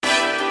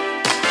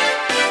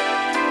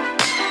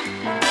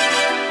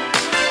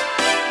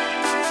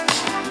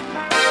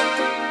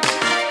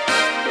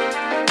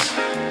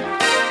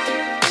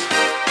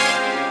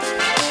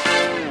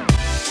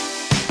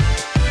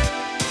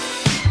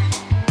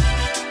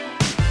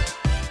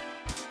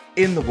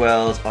in the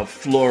world of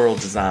floral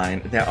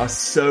design, there are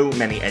so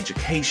many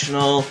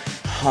educational,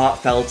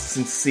 heartfelt,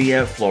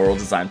 sincere floral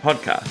design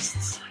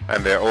podcasts.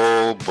 And they're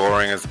all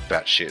boring as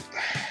batshit.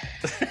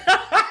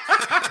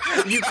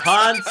 You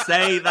can't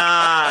say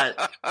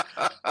that.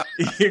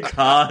 You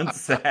can't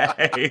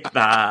say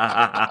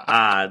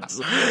that.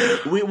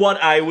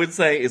 What I would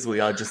say is we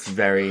are just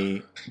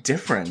very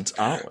different,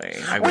 aren't we?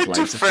 We're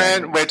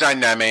different, we're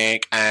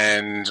dynamic,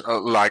 and no,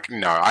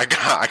 I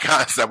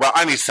can't say. Well,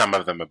 only some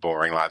of them are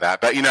boring like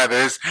that. But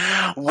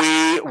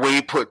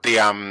we put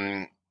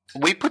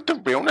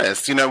the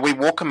realness. We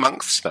walk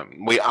amongst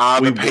them. We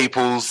are the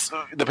people's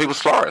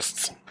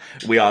florists.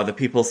 We are the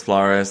people's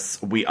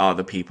florists. We are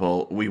the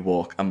people. We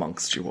walk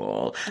amongst you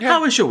all. Yeah.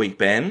 How has your week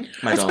been,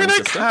 my darling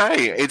sister?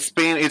 It's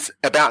been okay. It's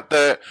about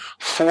the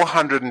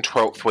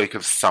 412th week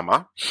of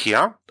summer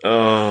here.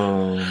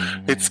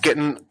 Oh. It's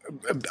getting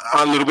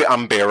a little bit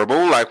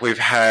unbearable. Like we've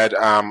had,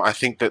 I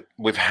think that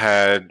we've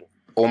had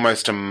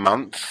almost a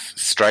month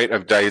straight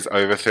of days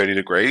over 30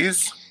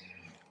 degrees.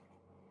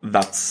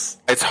 It's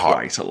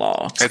quite a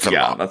lot. It's a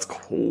lot. That's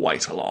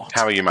quite a lot.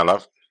 How are you, my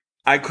love?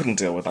 I couldn't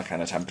deal with that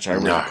kind of temperature. I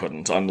really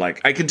couldn't.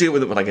 I could deal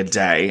with it for a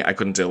day. I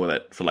couldn't deal with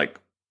it for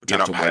You're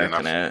not paid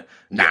enough.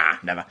 Nah,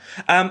 never.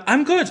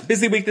 I'm good.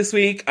 Busy week this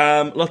week.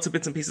 Lots of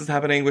bits and pieces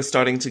happening. We're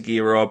starting to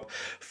gear up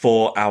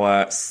for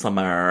our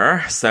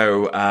summer.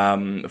 So,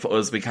 for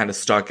us, we kind of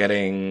start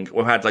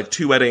we've had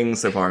 2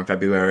 weddings so far in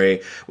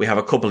February. We have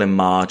a couple in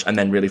March, and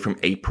then really from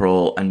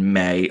April and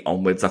May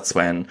onwards, that's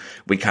when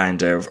we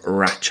kind of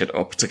ratchet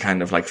up to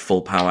kind of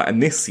full power.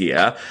 And this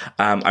year,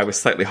 I was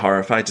slightly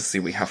horrified to see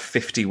we have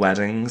 50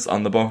 weddings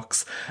on the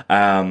books,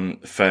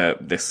 for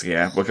this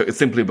year.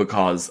 Simply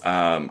because,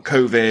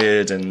 COVID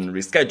and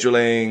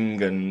rescheduling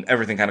and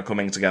everything kind of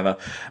coming together.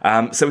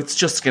 So it's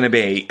just going to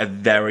be a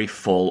very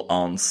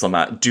full-on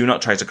summer. Do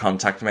not try to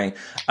contact me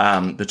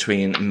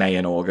between May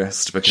and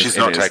August because she's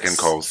not taking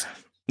calls.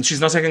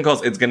 She's not taking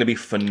calls. It's going to be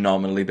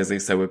phenomenally busy.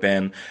 So we've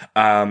been,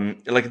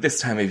 this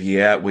time of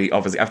year, we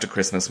obviously, after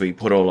Christmas, we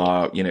put all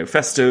our,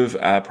 festive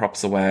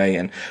props away,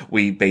 and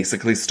we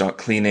basically start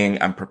cleaning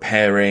and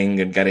preparing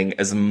and getting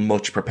as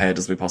much prepared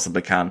as we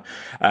possibly can,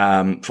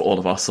 for all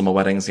of our summer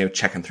weddings,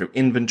 checking through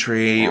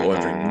inventory,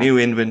 ordering new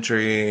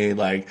inventory,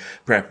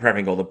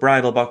 prepping all the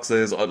bridal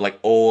boxes, or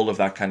all of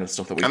that kind of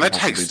stuff that we can possibly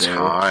do. And that takes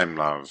time,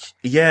 love.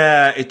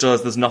 Yeah, it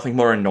does. There's nothing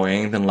more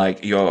annoying than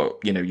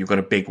you've got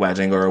a big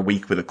wedding or a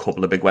week with a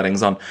couple of big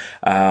weddings on,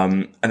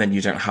 and then you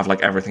don't have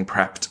everything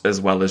prepped as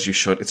well as you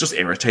should. It's just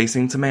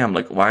irritating to me. I'm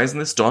why isn't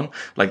this done?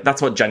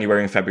 That's what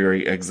January and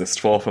February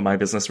exist for my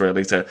business,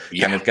 really, to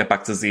kind of get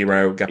back to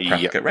zero, get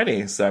prepped, get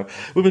ready. So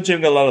we've been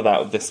doing a lot of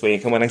that this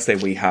week, and when I say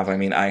we have, I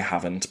mean I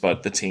haven't,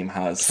 but the team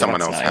has. So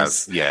someone else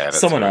has. Yeah,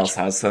 someone else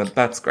has, so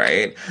that's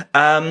great.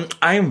 I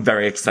am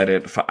very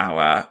excited for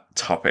our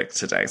topic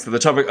today. So the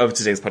topic of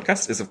today's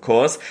podcast is, of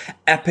course,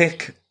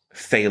 epic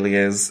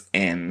failures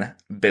in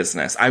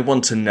business. I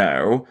want to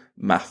know,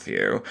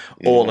 Matthew,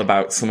 all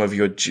about some of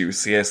your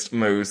juiciest,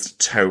 most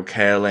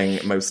toe-curling,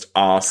 most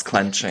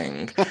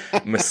arse-clenching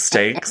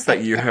mistakes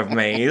that you have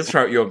made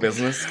throughout your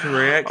business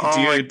career.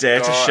 Do you dare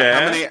to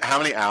share? How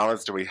many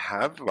hours do we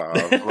have, love?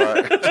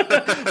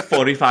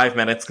 45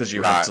 minutes, because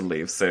you have to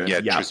leave soon.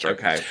 Yeah,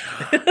 okay.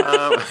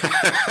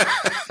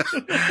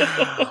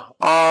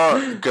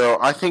 Oh, girl,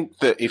 I think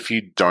that if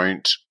you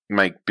don't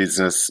make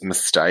business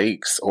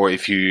mistakes, or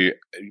if you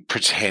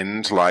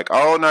pretend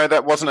oh no,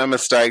 that wasn't a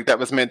mistake, that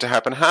was meant to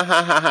happen, ha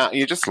ha ha ha,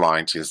 you're just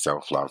lying to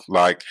yourself, love.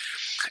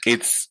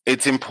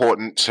 It's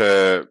important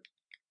to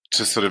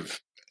sort of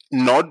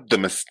nod the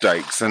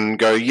mistakes and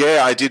go,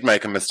 yeah, I did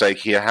make a mistake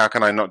here, how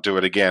can I not do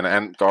it again?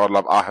 And God,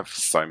 love, I have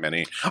so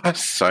many.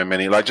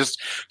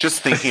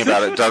 Just thinking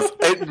about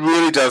it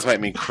really does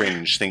make me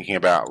cringe, thinking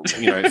about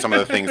some of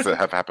the things that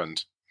have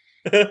happened.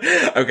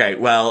 Okay,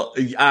 well,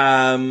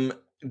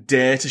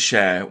 dare to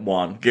share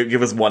one. Give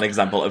us one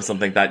example of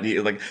something that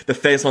you, the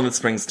first one that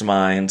springs to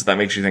mind that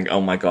makes you think, oh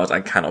my God,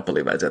 I cannot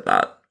believe I did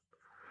that.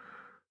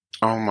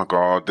 Oh my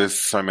God, there's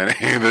so many.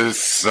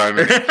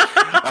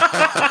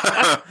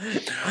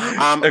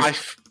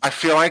 I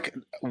feel like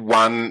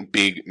one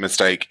big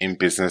mistake in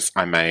business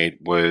I made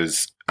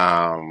was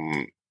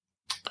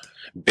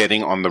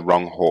betting on the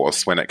wrong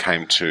horse when it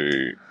came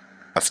to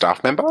a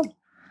staff member.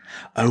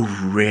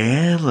 Oh,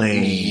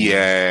 really?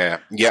 Yeah.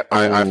 Yep.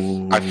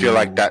 I feel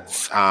like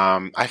that's,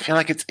 I feel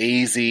like it's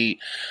easy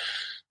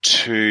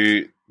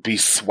to be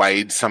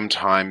swayed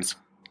sometimes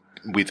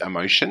with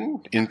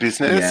emotion in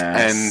business,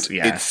 and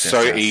it's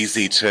so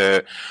easy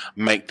to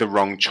make the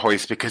wrong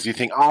choice because you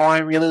think, oh, I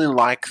really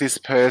like this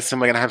person,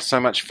 we're going to have so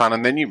much fun,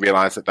 and then you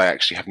realize that they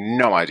actually have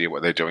no idea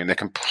what they're doing. They're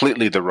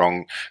completely the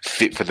wrong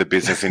fit for the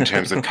business in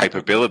terms of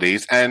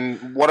capabilities,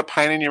 and what a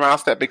pain in your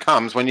ass that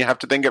becomes when you have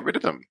to then get rid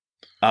of them.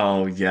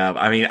 Oh yeah,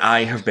 I mean,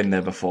 I have been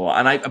there before,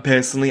 and I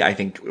personally, I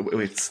think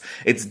it's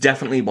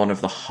definitely one of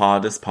the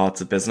hardest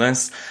parts of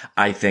business.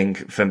 I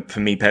think for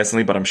me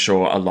personally, but I'm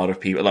sure a lot of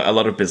people, like a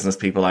lot of business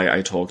people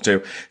I talk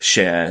to,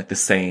 share the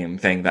same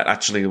thing, that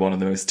actually one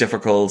of the most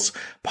difficult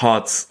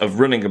parts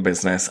of running a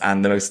business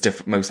and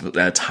the most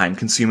time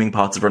consuming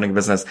parts of running a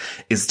business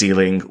is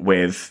dealing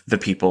with the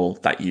people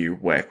that you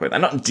work with,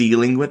 and not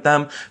dealing with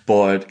them,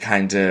 but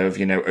kind of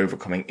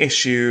overcoming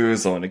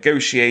issues or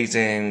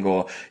negotiating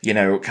or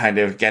kind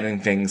of getting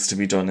things to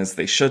be done as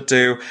they should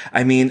do.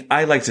 I mean,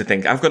 I like to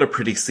think I've got a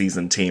pretty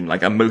seasoned team.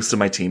 Like, most of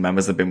my team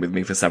members have been with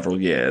me for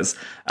several years.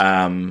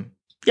 More,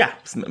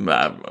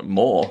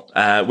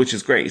 which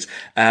is great.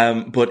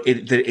 But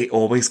it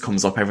always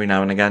comes up every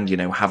now and again,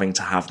 having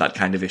to have that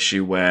kind of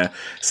issue where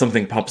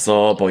something pops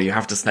up, or you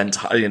have to spend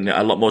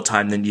a lot more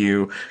time than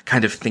you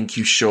kind of think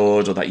you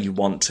should or that you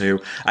want to.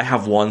 I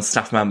have one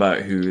staff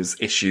member whose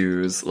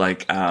issues,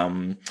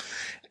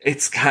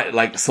 it's kind of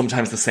like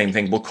sometimes the same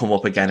thing will come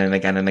up again and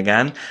again and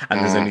again.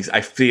 And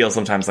I feel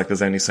sometimes like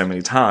there's only so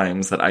many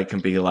times that I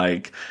can be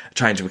like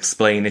trying to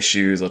explain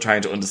issues or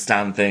trying to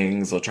understand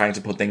things or trying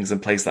to put things in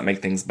place that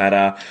make things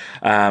better.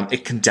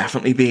 It can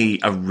definitely be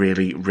a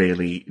really,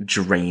 really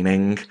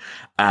draining,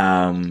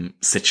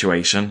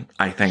 situation.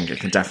 I think it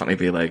can definitely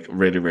be like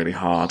really, really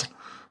hard.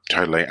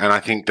 Totally. And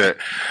I think that,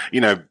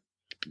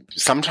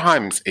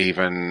 sometimes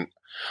even,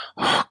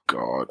 oh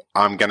God,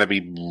 I'm going to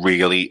be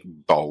really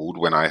bold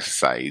when I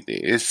say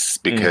this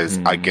because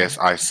I guess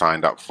I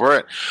signed up for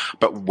it.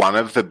 But one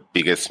of the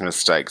biggest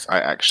mistakes I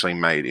actually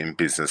made in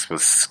business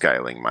was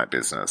scaling my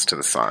business to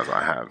the size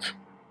I have.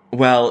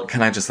 Well,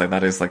 can I just say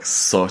that is like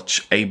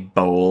such a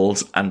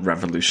bold and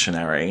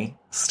revolutionary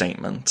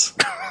statement.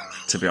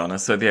 To be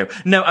honest with you.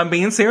 No, I'm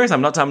being serious.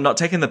 I'm not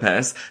taking the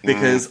piss,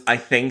 because I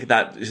think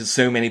that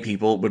so many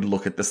people would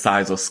look at the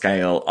size or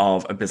scale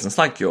of a business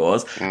like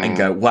yours and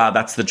go, wow,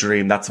 that's the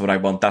dream. That's what I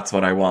want. That's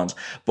what I want.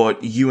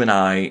 But you and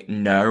I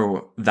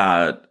know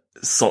that,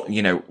 so,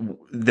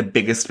 the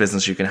biggest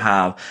business you can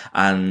have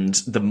and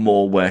the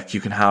more work you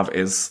can have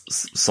is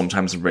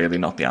sometimes really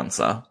not the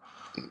answer.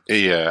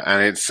 Yeah.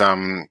 And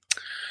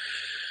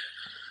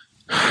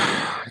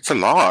it's a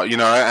lot,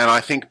 and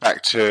I think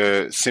back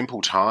to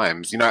simple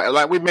times,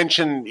 like we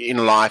mentioned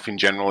in life in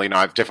general,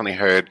 I've definitely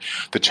heard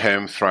the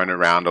term thrown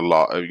around a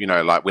lot of,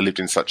 like we lived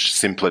in such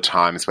simpler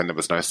times when there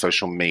was no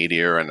social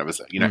media and there was,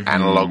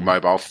 analog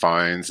mobile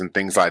phones and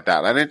things like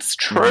that. And it's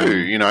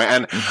true,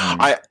 and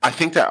I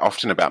think that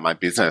often about my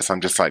business.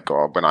 I'm just like,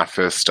 God, when I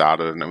first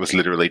started and it was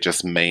literally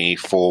just me,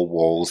 four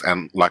walls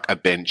and like a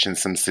bench and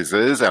some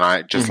scissors, and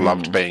I just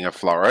loved being a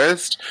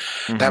florist.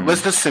 That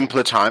was the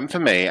simpler time for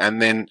me.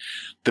 And then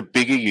the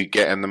bigger you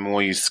get and the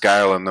more you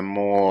scale and the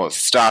more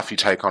staff you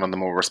take on and the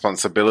more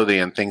responsibility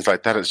and things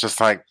like that, it's just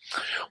like,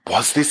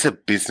 was this a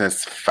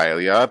business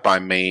failure by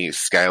me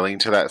scaling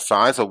to that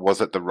size, or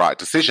was it the right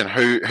decision?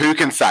 Who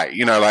can say,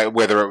 like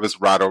whether it was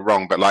right or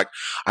wrong? But like,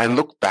 I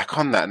look back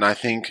on that and I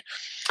think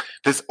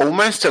there's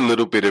almost a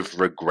little bit of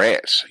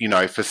regret,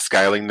 for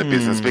scaling the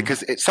business,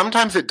 because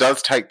sometimes it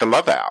does take the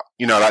love out,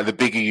 like the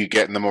bigger you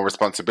get and the more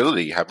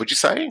responsibility you have, would you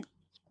say?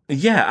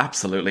 Yeah,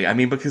 absolutely. I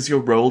mean, because your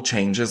role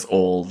changes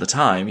all the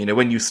time.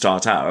 When you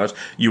start out,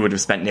 you would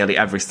have spent nearly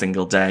every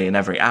single day and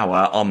every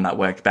hour on that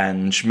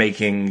workbench,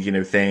 making,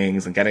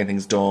 things and getting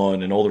things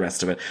done and all the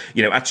rest of it,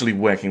 actually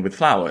working with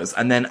flowers.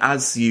 And then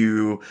as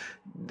your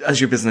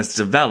business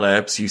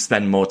develops, you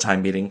spend more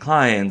time meeting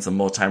clients and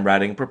more time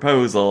writing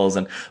proposals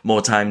and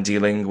more time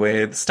dealing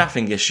with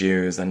staffing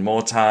issues and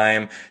more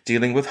time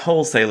dealing with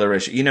wholesaler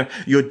issues.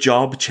 Your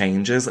job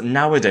changes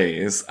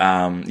nowadays.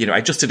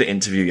 I just did an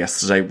interview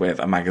yesterday with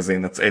a magazine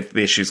the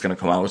issue's going to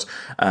come out,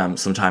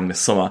 sometime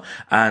this summer.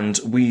 And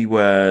we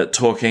were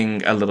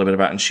talking a little bit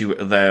about, and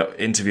the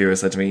interviewer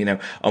said to me,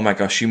 oh my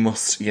gosh, you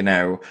must,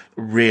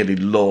 really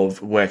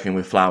love working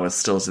with flowers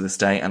still to this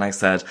day. And I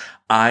said,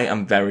 I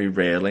am very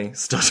rarely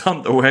stood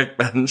on the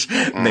workbench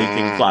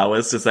making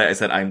flowers. I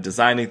said, I'm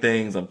designing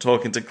things, I'm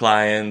talking to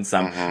clients,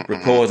 I'm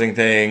recording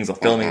things or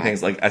filming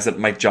things. Like I said,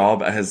 my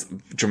job has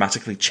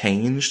dramatically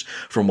changed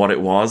from what it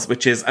was,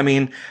 which is, I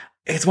mean,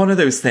 it's one of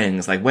those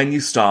things, like when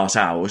you start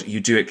out, you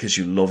do it because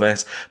you love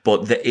it,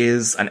 but there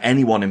is, and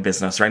anyone in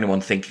business or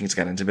anyone thinking to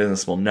get into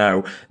business will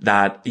know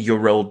that your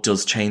role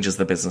does change as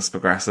the business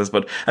progresses.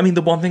 But I mean,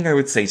 the one thing I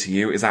would say to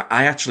you is that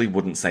I actually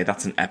wouldn't say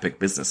that's an epic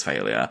business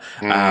failure.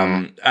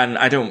 And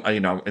I don't,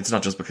 it's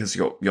not just because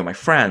you're my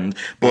friend,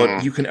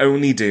 but you can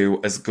only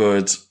do as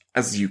good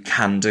as you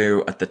can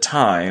do at the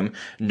time,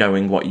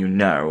 knowing what you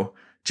know.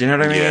 Do you know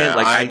what I mean? Yeah,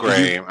 like, I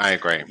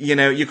agree.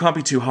 You can't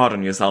be too hard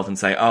on yourself and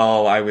say,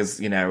 oh, I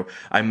was,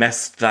 I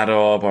messed that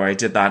up or I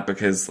did that,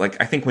 because like,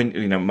 I think when,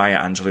 Maya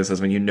Angelou says,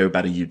 when you know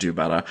better, you do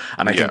better.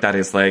 And I think that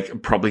is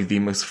like probably the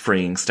most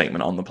freeing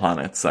statement on the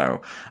planet.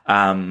 So,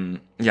 so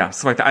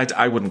like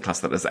I wouldn't class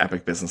that as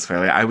epic business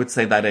failure. I would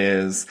say that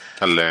is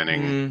a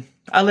learning.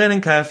 A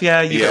learning curve,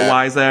 yeah. You get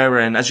wiser,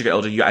 and as you get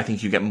older, I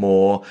think you get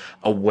more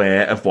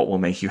aware of what will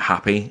make you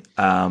happy.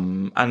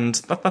 And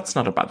that's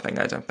not a bad thing,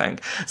 I don't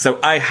think. So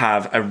I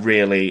have a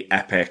really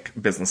epic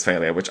business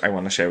failure, which I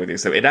want to share with you.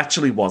 So it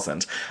actually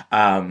wasn't.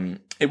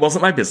 It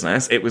wasn't my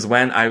business. It was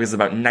when I was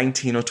about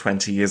 19 or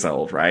 20 years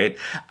old, right?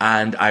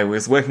 And I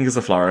was working as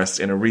a florist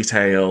in a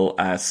retail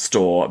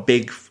store,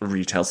 big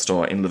retail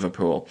store in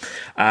Liverpool.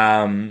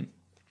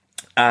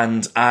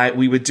 And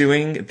we were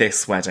doing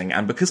this wedding,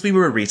 and because we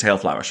were a retail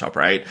flower shop,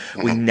 right,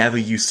 we never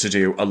used to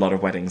do a lot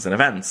of weddings and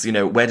events. You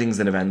know, weddings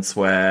and events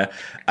were,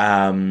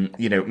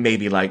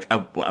 maybe like a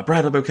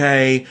bridal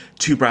bouquet,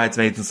 2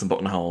 bridesmaids and some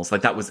buttonholes.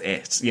 Like, that was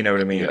it. You know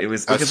what I mean? Yeah. It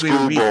was because a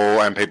school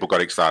ball and people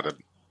got excited.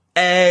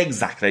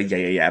 Exactly.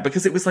 Yeah.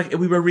 Because it was like,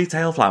 we were a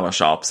retail flower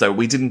shop, so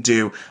we didn't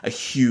do a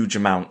huge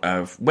amount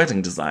of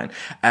wedding design.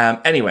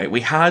 Anyway,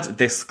 we had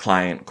this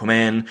client come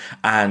in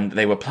and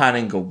they were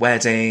planning a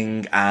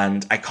wedding,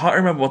 and I can't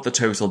remember what the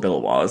total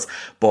bill was,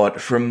 but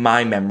from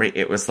my memory,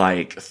 it was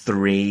like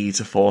 £3,000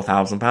 to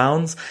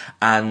 £4,000.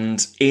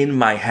 And in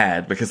my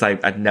head, because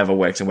I'd never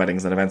worked in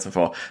weddings and events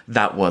before,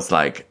 that was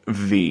like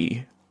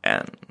the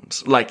end.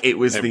 Like, it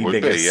was the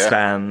biggest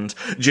spend,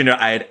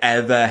 I had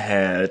ever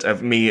heard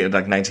of, me,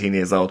 like 19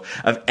 years old,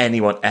 of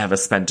anyone ever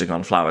spending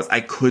on flowers.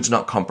 I could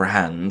not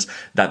comprehend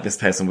that this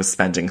person was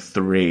spending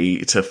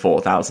 £3,000 to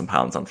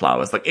 £4,000 on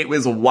flowers. Like, it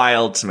was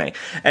wild to me.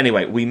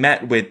 Anyway, we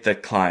met with the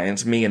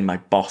client, me and my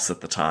boss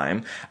at the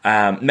time,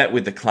 met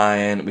with the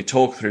client, we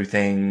talked through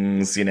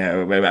things,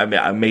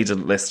 I made a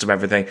list of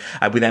everything.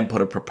 We then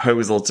put a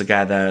proposal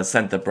together,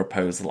 sent the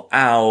proposal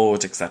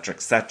out, etc.,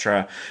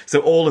 etc. So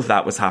all of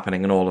that was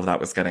happening, and all of that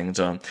was getting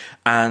done.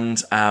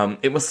 And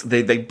it was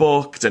they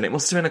booked, and it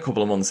must have been a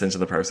couple of months into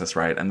the process,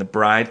 right? And the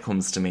bride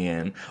comes to me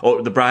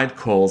the bride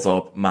calls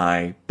up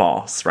my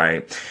boss,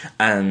 right?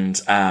 And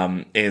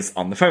is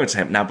on the phone to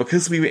him. Now,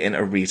 because we were in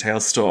a retail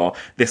store,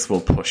 this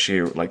will push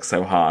you like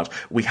so hard.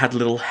 We had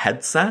little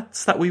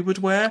headsets that we would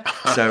wear.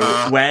 So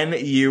when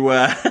you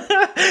were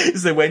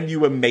when you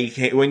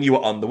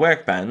were on the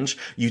workbench,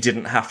 you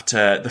didn't have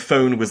to, the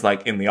phone was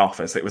like in the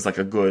office. It was like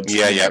a good,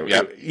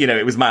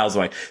 it was miles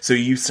away. So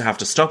you used to have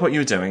to stop what you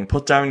were doing,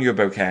 put down your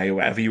bouquet or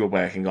whatever you were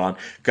working on,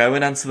 go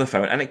and answer the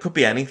phone. And it could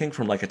be anything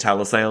from like a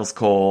telesales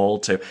call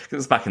to, it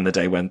was back in the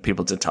day when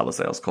people did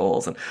telesales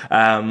calls, and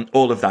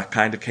all of that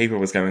kind of caper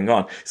was going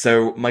on.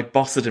 So my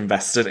boss had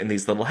invested in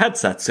these little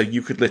headsets. So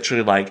you could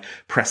literally like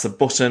press a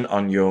button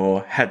on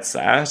your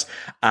headset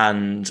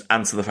and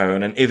answer the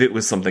phone. And if it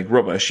was something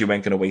rubbish, you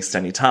weren't going to waste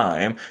any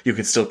time. You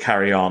could still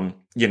carry on,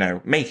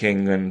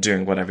 making and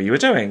doing whatever you were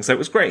doing. So it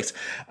was great.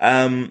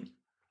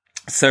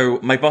 So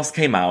my boss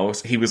came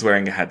out, he was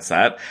wearing a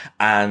headset,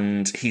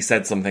 and he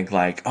said something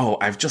like, "Oh,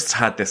 I've just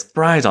had this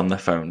bride on the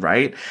phone,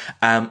 right?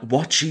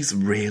 What she's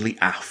really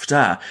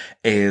after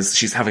is,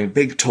 she's having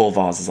big tall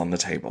vases on the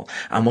table,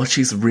 and what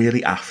she's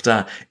really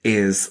after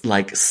is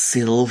like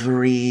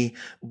silvery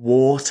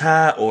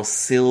water or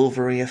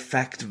silvery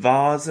effect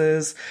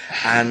vases."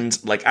 And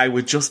like, I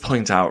would just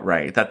point out,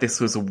 right, that this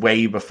was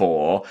way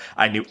before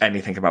I knew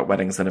anything about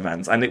weddings and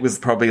events, and it was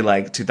probably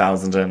like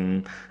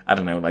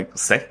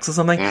 2006 or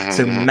something.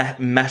 So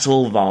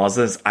metal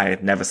vases I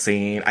had never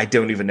seen. I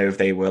don't even know if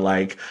they were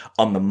like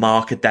on the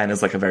market then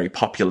as like a very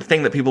popular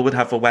thing that people would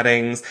have for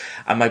weddings.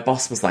 And my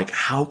boss was like,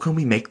 "How can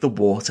we make the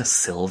water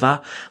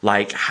silver?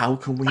 Like, how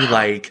can we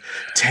like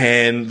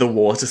turn the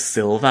water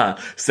silver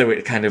so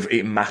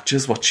it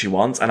matches what she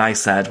wants?" And I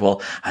said,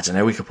 "Well, I don't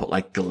know, we could put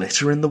like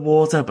glitter in the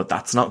water, but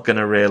that's not going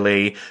to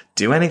really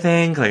do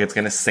anything. Like, it's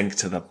going to sink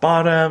to the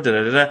bottom."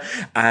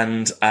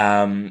 And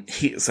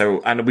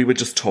and we were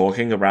just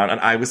talking around, and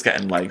I was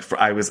getting like,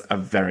 I was a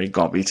very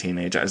gobby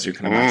teenager, as you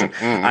can imagine.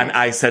 And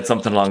I said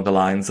something along the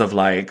lines of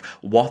like,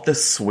 "What the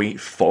sweet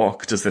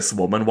fuck does this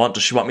woman want?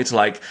 Does she want me to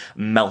like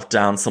melt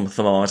down some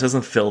thermometers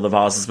and fill the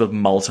vases with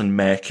molten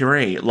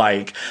mercury?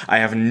 Like, I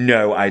have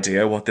no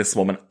idea what this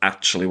woman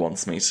actually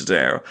wants me to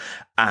do."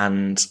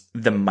 And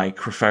the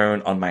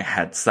microphone on my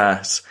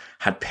headset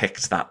had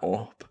picked that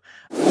up.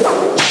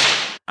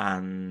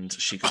 And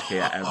she could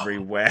hear every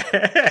word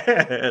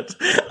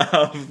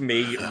of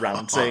me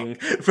ranting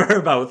for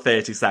about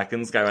 30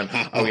 seconds, going,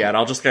 "Oh yeah, and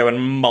I'll just go and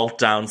malt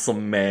down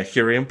some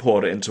mercury and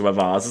pour it into her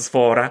vases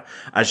for her."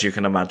 As you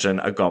can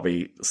imagine, a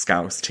gobby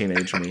scouse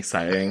teenage me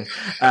saying.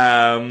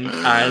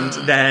 And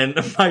then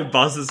my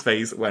boss's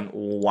face went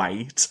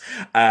white.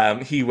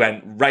 He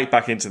went right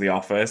back into the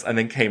office and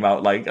then came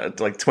out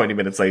like 20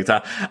 minutes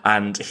later.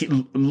 And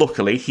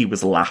luckily he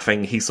was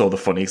laughing. He saw the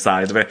funny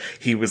side of it.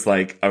 He was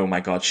like, "Oh my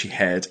God, she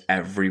heard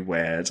every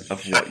word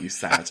of what you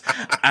said."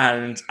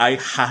 And I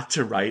had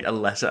to write a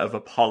letter of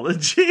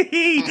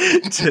apology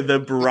to the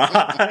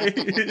bride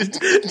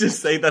to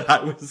say that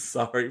I was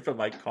sorry for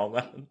my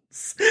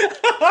comments.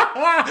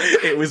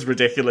 It was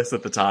ridiculous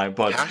at the time,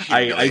 but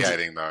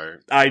humiliating though.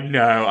 I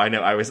know.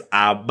 I was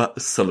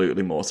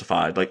absolutely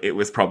mortified. Like, it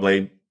was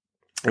probably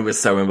It was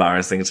so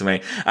embarrassing to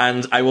me.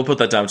 And I will put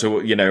that down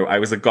to, you know, I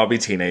was a gobby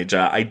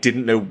teenager. I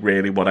didn't know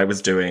really what I was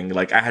doing.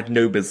 Like, I had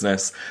no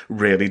business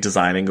really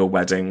designing a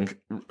wedding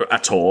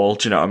at all.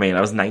 Do you know what I mean?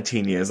 I was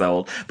 19 years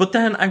old. But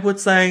then I would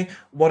say,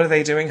 what are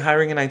they doing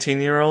hiring a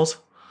 19-year-old?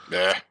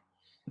 Yeah.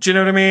 Do you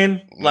know what I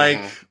mean?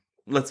 Like,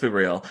 let's be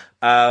real.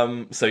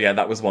 So yeah,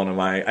 that was one of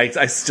my,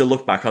 I still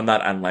look back on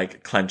that and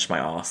like clench my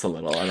arse a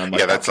little, and I'm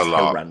like, yeah, that's a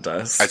lot.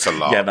 Horrendous. That's a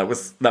lot. Yeah, that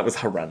was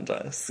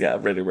horrendous. Yeah,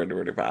 really, really,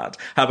 really bad.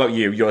 How about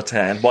you? Your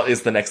turn. What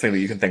is the next thing that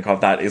you can think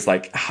of that is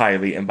like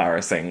highly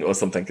embarrassing, or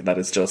something that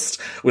is just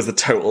was a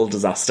total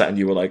disaster, and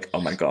you were like,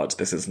 oh my god,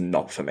 this is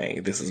not for me.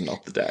 This is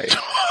not the day.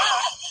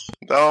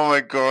 Oh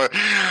my god.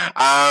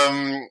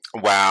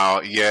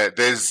 Wow. Yeah.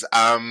 There's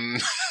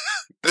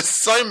there's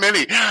so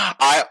many.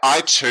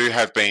 I too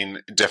have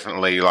been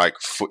definitely like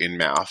foot in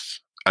mouth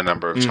a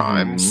number of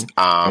times.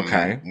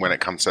 When it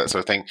comes to that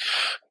sort of thing.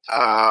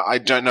 I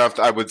don't know if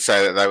I would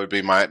say that they would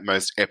be my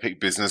most epic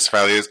business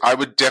failures. I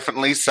would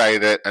definitely say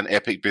that an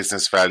epic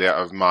business failure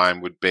of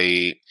mine would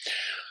be,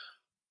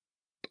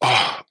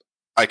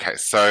 okay,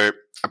 so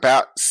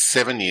about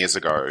 7 years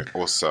ago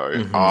or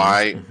so,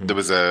 there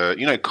was a,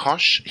 you know,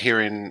 Kosh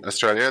here in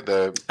Australia.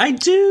 I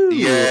do.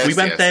 Yes, we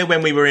went there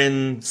when we were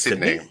in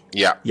Sydney.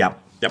 Yeah. Yeah.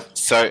 Yep.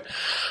 So,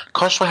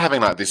 Kosh were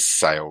having like this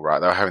sale, right?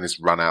 They were having this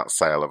run-out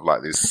sale of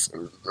like this,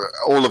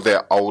 all of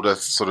their older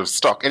sort of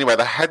stock. Anyway,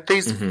 they had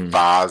these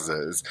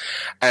vases,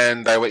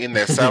 and they were in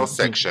their sales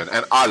section,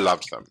 and I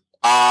loved them.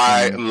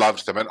 I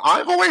loved them, and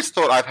I've always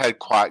thought I've had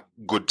quite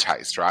good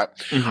taste, right?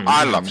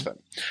 I loved them,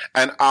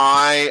 and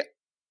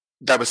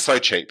they were so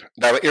cheap.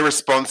 They were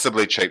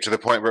irresponsibly cheap to the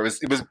point where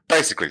it was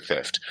basically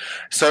theft.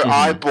 So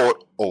I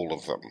bought all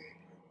of them.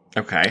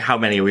 Okay, how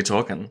many are we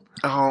talking?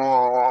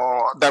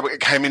 It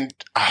came in,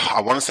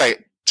 I want to say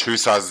 2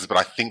 sizes, but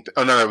I think,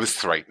 it was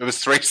 3. It was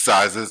 3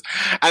 sizes.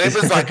 And it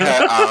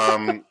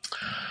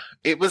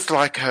was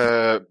like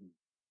a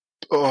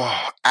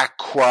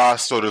aqua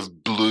sort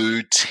of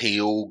blue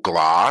teal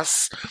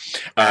glass.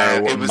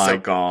 Oh my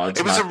god.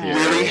 It was a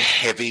really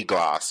heavy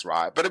glass,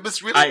 right? But it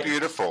was really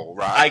beautiful,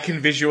 right? I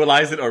can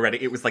visualize it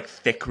already. It was like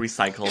thick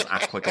recycled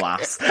aqua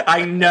glass.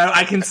 I know.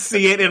 I can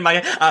see it in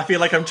my, I feel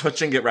like I'm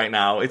touching it right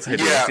now. It's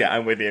hideous. Yeah,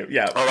 I'm with you.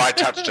 Yeah. Oh, I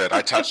touched it.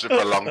 I touched it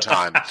for a long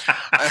time.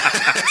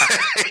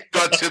 It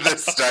got to the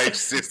stage,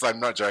 sis, I'm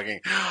not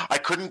joking. I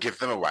couldn't give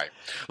them away.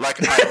 Like,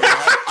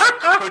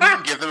 I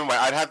couldn't give them away.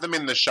 I'd have them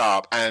in the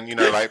shop, and, you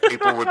know, like,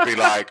 people would be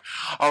like,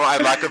 oh,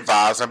 I'd like a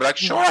vase. And I'd be like,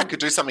 sure, I could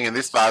do something in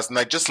this vase. And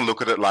they'd just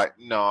look at it like,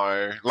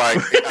 no. Like,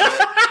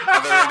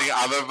 are there any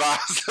other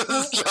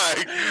vases?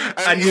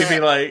 And you'd be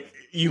like,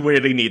 you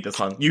really need this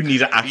one. You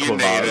need an aqua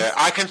vase.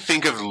 I can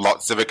think of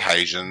lots of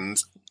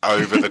occasions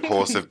over the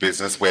course of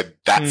business where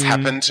that's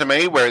happened to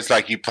me, where it's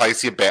like you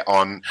place your bet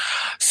on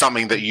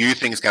something that you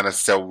think is going to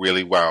sell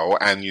really well,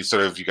 and you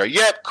go,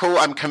 yep, cool,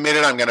 I'm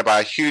committed, I'm going to buy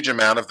a huge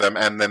amount of them,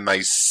 and then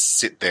they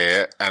sit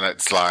there and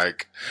it's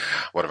like,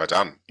 what have I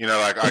done? You know,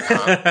 like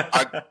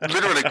I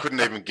literally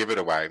couldn't even give it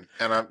away.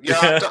 And I've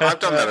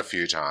done that a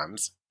few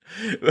times.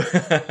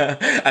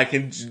 I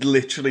can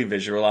literally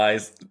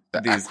visualize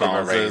these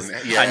vases,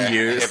 and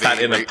you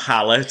sat in a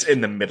pallet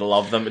in the middle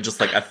of them, just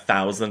like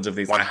 1,000 of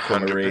these 100%.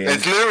 aquamarines.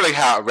 It's literally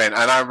how it went,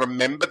 and I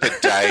remember the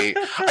day.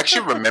 I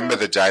actually remember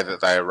the day that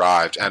they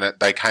arrived, and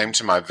they came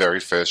to my very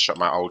first shop,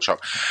 my old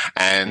shop,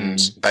 and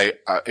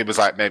it was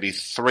like maybe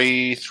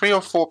three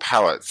or 4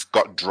 pallets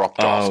got dropped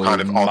off, kind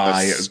of on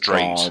the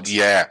street. God.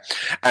 Yeah,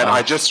 and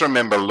I just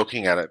remember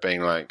looking at it,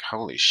 being like,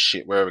 "Holy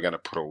shit, where are we going to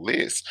put all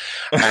this?"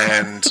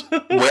 And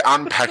we're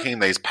unpacking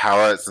these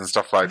pallets and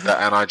stuff like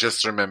that, and I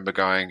just remember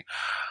going,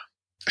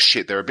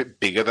 shit, they're a bit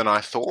bigger than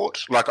I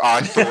thought. Like,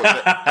 I thought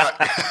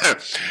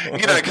that,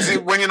 you know, because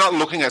when you're not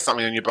looking at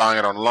something and you're buying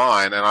it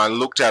online, and I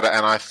looked at it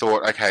and I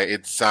thought, okay,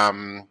 it's,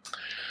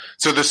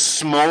 so the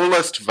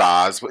smallest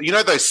vase, you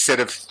know those set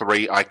of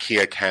 3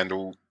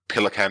 IKEA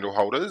pillar candle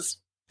holders?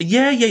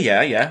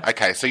 Yeah.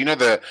 Okay, so you know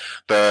the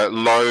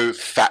low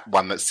fat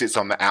one that sits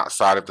on the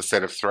outside of the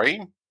set of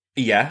 3?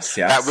 Yes.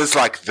 That was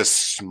like the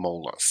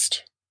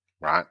smallest,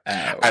 right?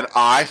 Oh. And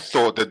I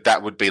thought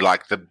that would be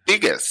like the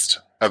biggest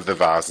of the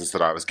vases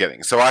that I was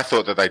getting. So I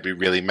thought that they'd be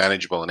really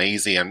manageable and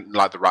easy and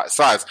like the right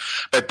size.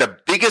 But the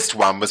biggest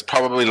one was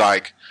probably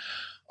like,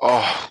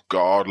 oh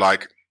God,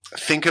 like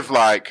think of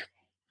like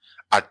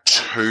a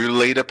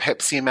 2-liter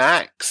Pepsi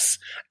Max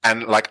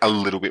and like a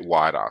little bit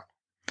wider.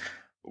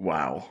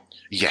 Wow.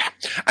 Yeah.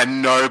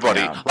 And no one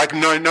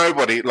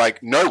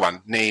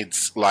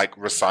needs like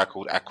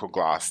recycled aqua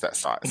glass that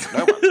size.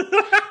 No one.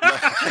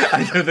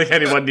 I don't think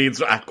anyone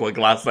needs aqua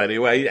glass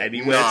anyway.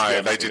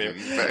 No, they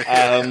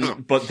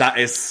didn't. But that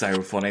is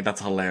so funny.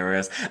 That's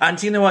hilarious.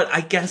 And you know what?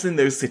 I guess in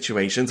those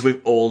situations,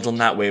 we've all done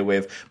that where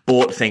we've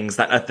bought things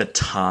that at the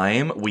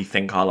time we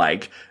think are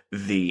like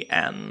the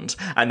end.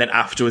 And then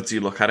afterwards you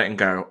look at it and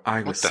go,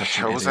 I was such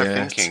an idiot. What the hell was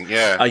I thinking?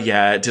 Yeah.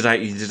 Yeah. Did I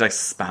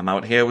spam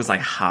out here? Was I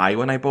high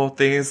when I bought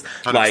these?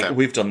 100%. Like,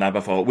 we've done that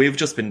before. We've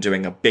just been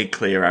doing a big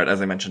clear out,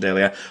 as I mentioned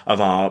earlier,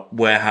 of our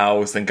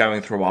warehouse and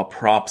going through our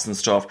props and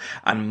stuff.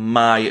 And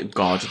my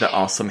God, there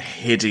are some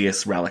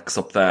hideous relics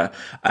up there.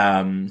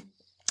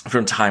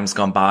 From times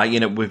gone by, you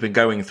know, we've been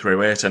going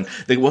through it, and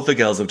what the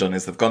girls have done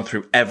is they've gone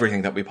through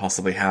everything that we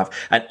possibly have,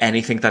 and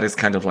anything that is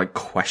kind of like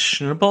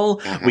questionable,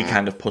 we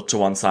kind of put to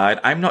one side.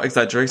 I'm not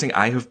exaggerating.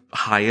 I have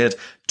hired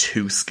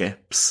 2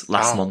 skips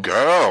last month.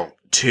 Girl.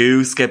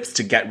 2 skips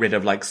to get rid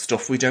of like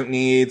stuff we don't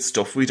need,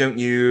 stuff we don't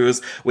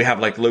use. We have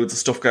like loads of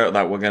stuff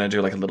that we're going to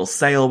do like a little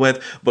sale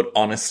with. But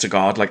honest to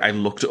God, like I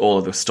looked at all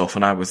of this stuff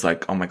and I was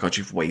like, oh my God,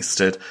 you've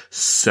wasted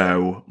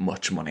so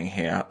much money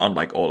here on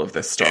like all of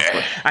this stuff.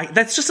 But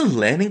that's just a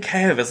learning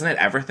curve, isn't it?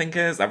 Everything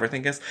is.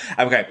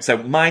 Okay. So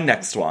my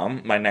next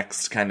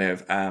kind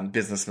of,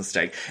 business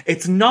mistake.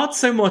 It's not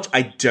so much,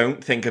 I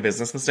don't think, a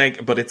business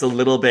mistake, but it's a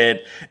little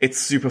bit, it's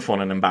super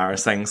fun and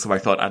embarrassing. So I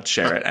thought I'd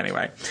share it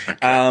anyway.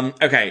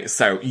 Okay.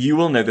 So you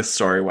will know this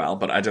story well,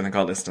 but I don't think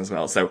our listeners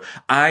will. So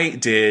I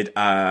did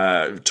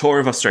a tour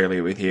of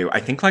Australia with you, I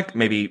think like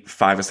maybe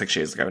 5 or 6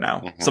 years ago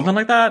now. Something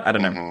like that. I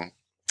don't know.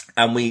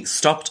 And we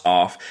stopped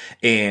off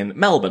in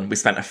Melbourne. We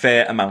spent a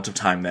fair amount of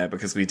time there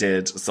because we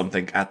did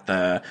something at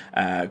the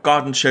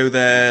garden show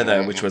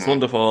there, which was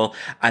wonderful.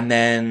 And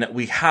then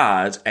we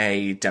had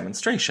a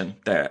demonstration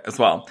there as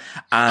well.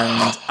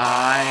 And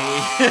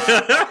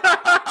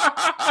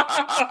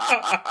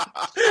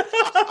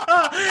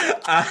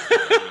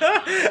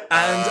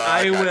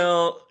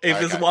if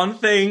there's one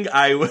thing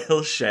I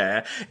will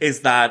share,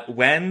 is that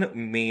when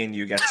me and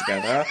you get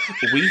together,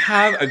 we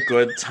have a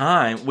good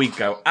time. We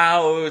go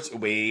out,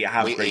 we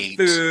have great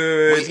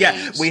food.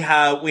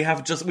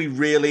 We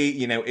really,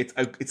 you know,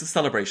 it's a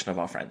celebration of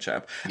our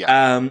friendship.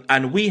 Yeah.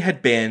 And we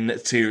had been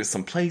to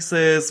some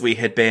places. We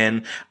had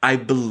been, I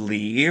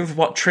believe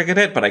what triggered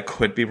it, but I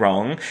could be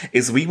wrong,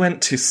 is we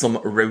went to some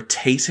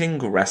rotating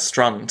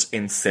restaurant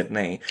in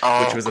Sydney,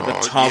 which was at the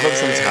top of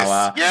some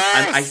tower.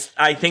 Yes.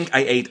 And I think I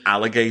ate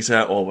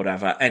alligator or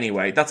whatever.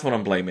 Anyway, that's what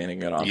I'm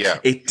blaming it on. Yeah.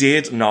 It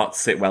did not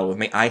sit well with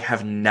me. I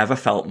have never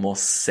felt more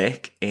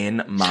sick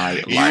in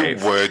my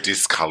life. You were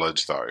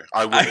discoloured though.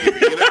 You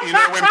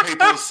know when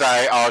people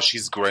say, "Oh,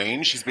 she's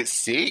green, she's a bit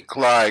sick,"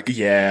 like,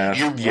 you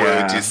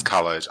were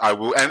discoloured. I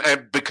will,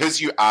 and because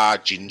you are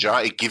ginger,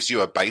 it gives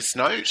you a base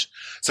note,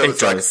 so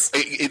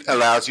it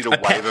allows you to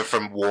waver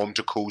from warm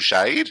to cool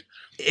shade.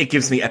 It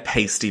gives me a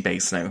pasty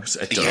base note.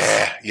 It does.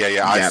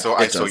 Yeah. I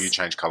saw you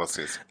change colour,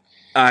 sis.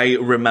 I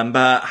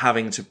remember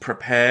having to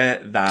prepare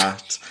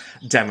that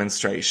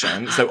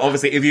demonstration. So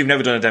obviously, if you've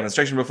never done a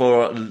demonstration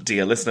before,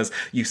 dear listeners,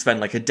 you spend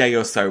like a day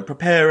or so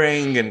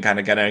preparing and kind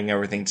of getting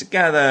everything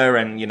together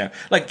and, you know,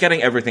 like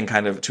getting everything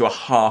kind of to a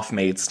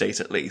half-made state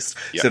at least.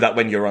 So that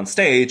when you're on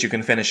stage, you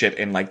can finish it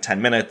in like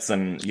 10 minutes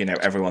and, you know,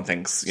 everyone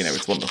thinks, you know,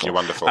 it's wonderful. You're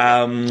wonderful.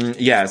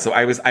 So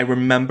I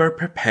remember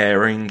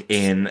preparing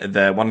in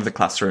one of the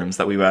classrooms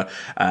that we were,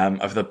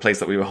 of the place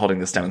that we were holding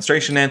this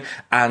demonstration in.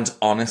 And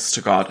honest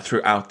to God,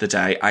 throughout the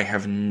day, I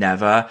have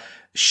never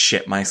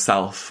shit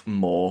myself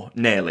more.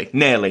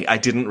 Nearly. I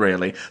didn't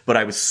really, but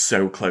I was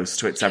so close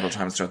to it several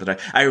times throughout the day.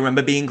 I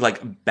remember being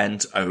like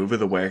bent over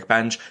the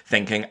workbench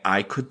thinking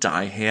I could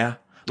die here.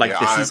 Like,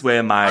 this is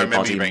where my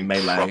body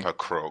may lay. Proper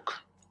crook.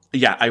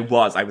 Yeah, I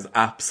was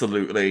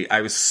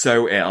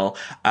so ill.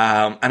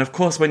 And of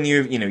course, when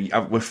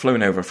we're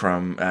flown over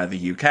from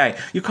the UK,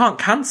 you can't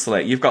cancel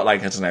it. You've got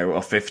like, I don't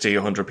know, 50,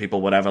 100 people,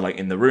 whatever, like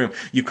in the room.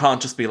 You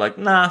can't just be like,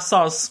 nah,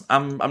 soz,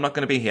 I'm not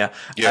going to be here.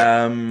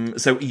 Yeah.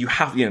 So you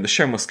have, the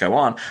show must go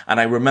on. And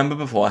I remember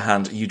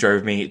beforehand, you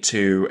drove me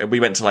we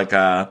went to like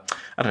a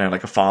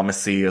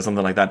pharmacy or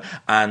something like that.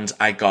 And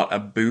I got a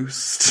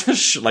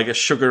Boost, like a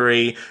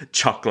sugary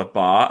chocolate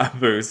bar, a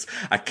Boost,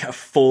 a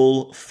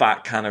full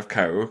fat can of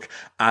Coke,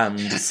 and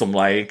some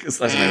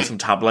some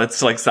tablets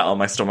to like settle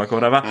my stomach or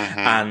whatever.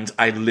 And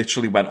I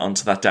literally went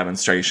onto that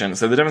demonstration.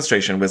 So the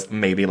demonstration was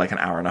maybe like an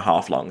hour and a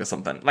half long or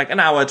something, like an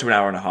hour to an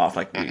hour and a half,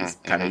 like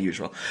kind of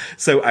usual.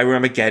 So I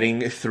remember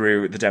getting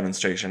through the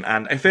demonstration,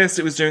 and at first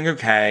it was doing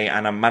okay,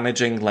 and I'm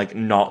managing like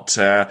not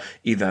to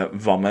either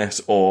vomit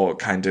or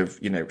kind of,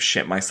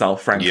 shit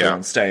myself frankly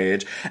on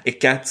stage.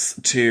 It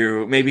gets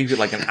to maybe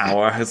like an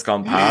hour has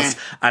gone past,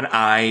 and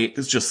I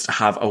just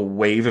have a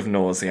wave of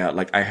nausea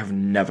like I have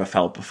never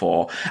felt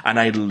before. And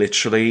I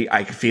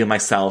can feel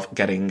myself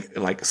getting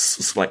like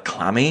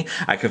clammy.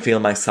 I can feel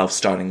myself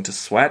starting to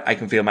sweat. I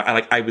can feel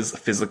I was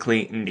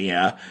physically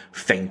near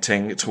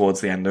fainting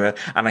towards the end of it.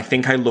 And I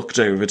think I looked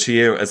over to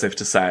you as if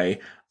to say,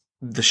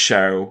 the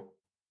show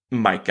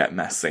might get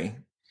messy.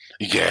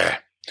 Yeah.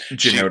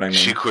 Do you know what I mean?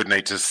 She could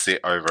need to sit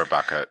over a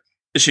bucket.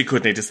 She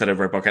could need to sit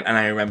over a bucket. And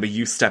I remember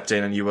you stepped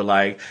in and you were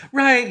like,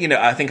 right,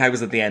 I think I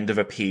was at the end of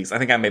a piece. I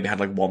think I maybe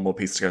had like one more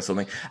piece to go or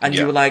something. And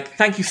you were like,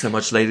 thank you so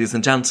much, ladies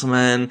and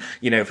gentlemen,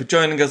 for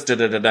joining us,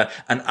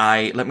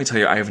 And let me tell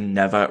you, I have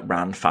never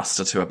ran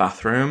faster to a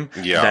bathroom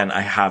than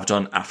I have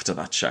done after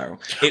that show.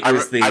 It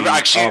was I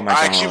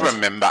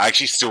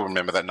actually still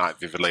remember that night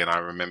vividly. And I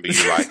remember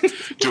you like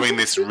doing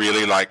this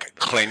really like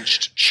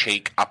clenched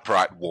cheek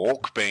upright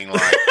walk, being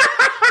like,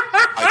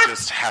 I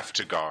just have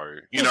to go.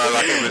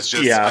 It was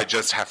just, I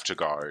just have to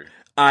go.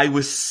 I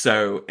was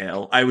so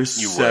ill. I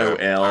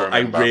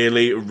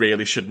really,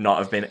 really should not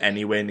have been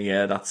anywhere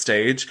near that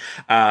stage.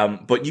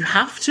 But you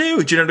have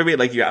to. Do you know what I mean?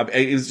 Like,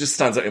 it just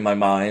stands out in my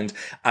mind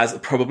as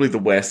probably the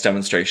worst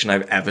demonstration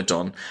I've ever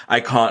done. I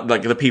can't,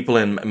 like, the people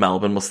in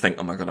Melbourne must think,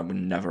 oh my God,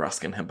 I'm never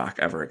asking him back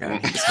ever again.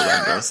 He was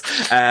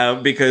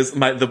horrendous. Because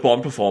the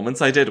one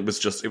performance I did, it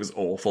was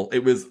awful.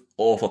 It was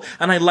awful.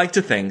 And I like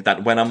to think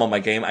that when I'm on my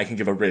game, I can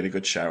give a really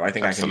good show. I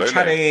think Absolutely. I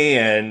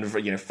can be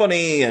chatty and,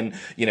 funny and,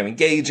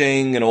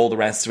 engaging and all the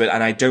rest of it.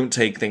 And I don't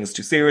take things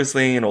too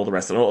seriously and all the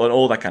rest of it,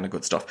 all that kind of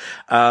good stuff.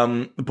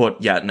 But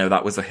yeah, no,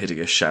 that was a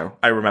hideous show.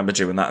 I remember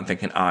doing that and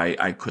thinking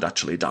I could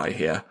actually die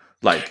here.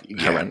 Like,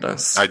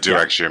 horrendous. I do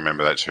actually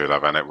remember that too,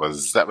 love. And that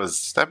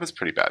was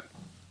pretty bad.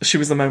 She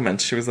was the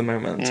moment.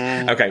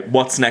 Okay,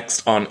 what's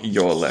next on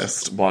your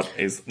list? What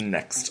is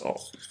next up?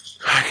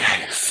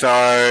 Okay, so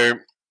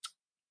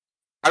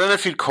I don't know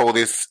if you'd call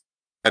this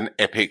an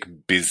epic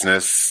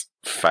business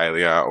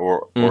failure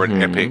or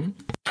an epic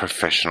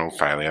professional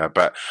failure,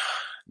 but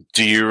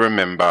do you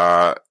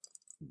remember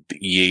the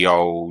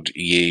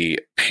ye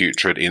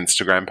putrid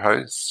Instagram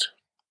post?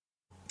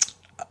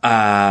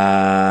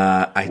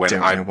 I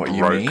don't know what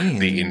you mean. When I broke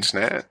the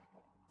internet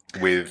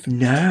with...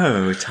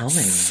 No, tell me.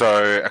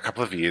 So, a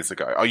couple of years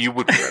ago... Oh, you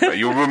would remember.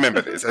 You'll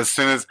remember this.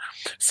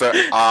 So,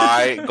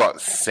 I got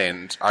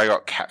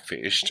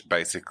catfished,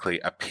 basically,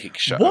 a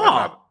picture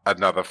of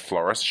another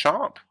florist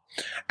shop.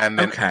 And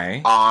then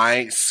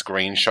I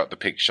screenshot the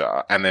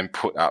picture and then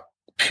put up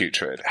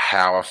putrid.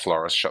 How are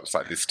florist shops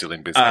like this still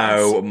in business?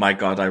 Oh my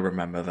God, I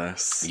remember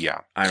this.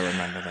 Yeah. I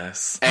remember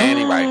this.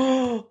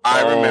 Anyway,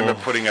 I remember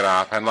putting it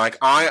up and like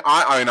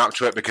I own up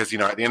to it because,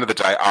 at the end of the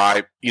day,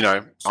 I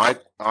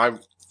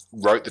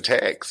wrote the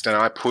text and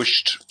I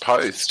pushed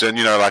post and,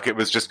 it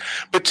was just,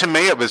 but to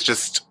me it was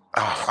just,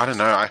 I don't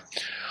know.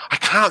 I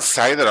can't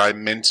say that I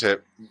meant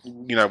it,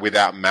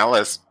 without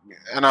malice.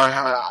 And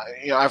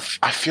I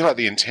feel like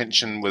the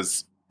intention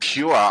was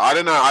pure. I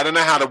don't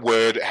know how to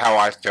word how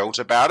I felt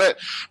about it,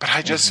 but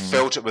I just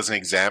felt it was an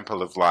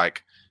example of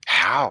like,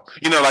 how?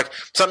 Like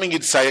something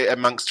you'd say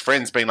amongst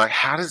friends being like,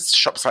 how does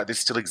shops like this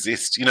still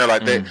exist?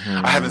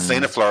 I haven't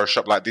seen a florist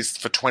shop like this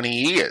for 20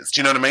 years. Do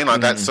you know what I mean?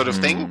 Like that sort of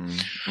thing.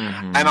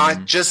 And I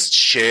just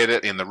shared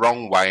it in the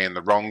wrong way, in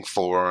the wrong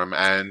forum,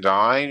 and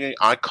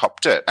I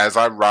copped it, as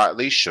I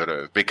rightly should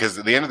have, because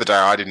at the end of the day,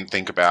 I didn't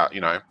think about,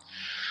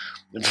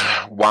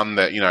 one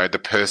that, the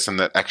person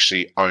that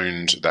actually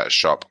owned that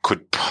shop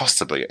could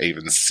possibly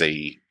even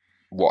see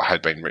what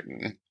had been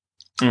written.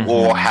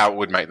 Or how it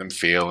would make them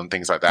feel and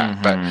things like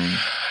that. But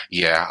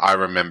yeah, I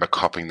remember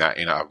copping that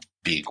in a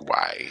big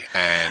way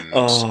and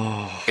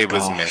it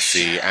was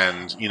messy.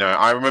 And,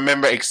 I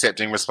remember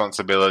accepting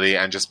responsibility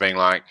and just being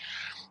like,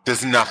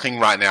 there's nothing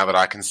right now that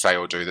I can say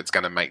or do that's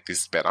going to make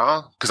this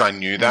better, because I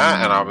knew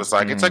that. And I was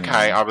like, it's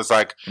okay. I was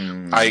like,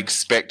 I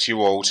expect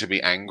you all to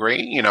be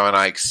angry, and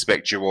I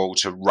expect you all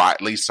to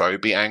rightly so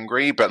be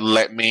angry, but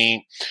let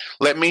me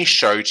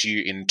show to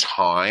you in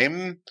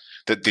time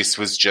that this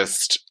was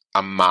just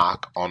a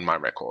mark on my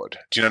record.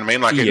 Do you know what I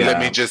mean? Like, let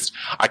me just,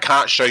 I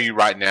can't show you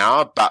right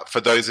now, but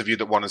for those of you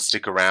that want to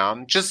stick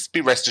around, just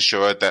be rest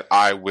assured that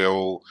I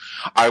will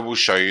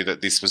show you that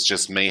this was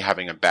just me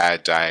having a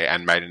bad day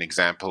and made an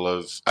example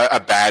of, a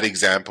bad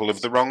example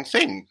of the wrong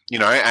thing,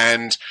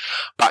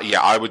 but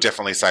yeah, I would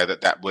definitely say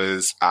that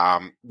was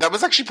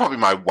actually probably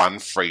my one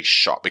free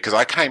shot, because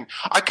I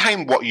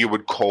came what you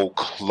would call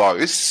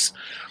close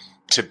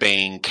to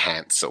being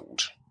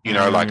cancelled,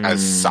 like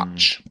as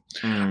such.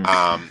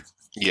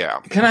 Yeah.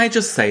 Can I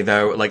just say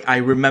though, like, I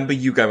remember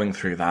you going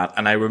through that,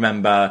 and I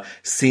remember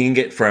seeing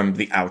it from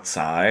the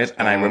outside,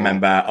 and I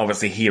remember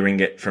obviously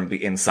hearing it from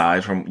the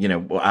inside, from,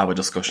 our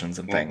discussions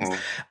and things.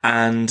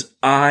 And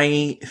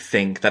I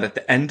think that at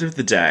the end of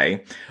the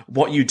day,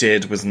 what you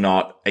did was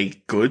not a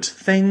good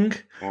thing,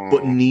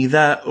 but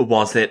neither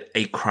was it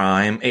a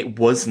crime. It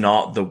was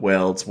not the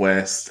world's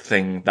worst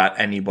thing that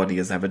anybody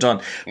has ever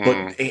done.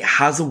 But it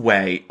has a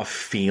way of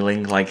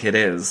feeling like it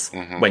is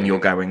when you're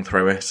going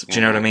through it. Do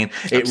you know what I mean?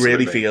 Absolutely. It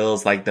really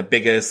feels like the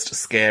biggest,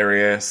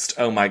 scariest,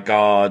 oh my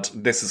God,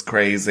 this is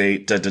crazy,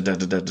 da da da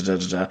da da da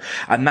da da.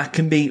 And that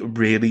can be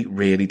really,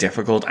 really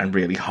difficult and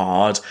really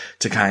hard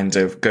to kind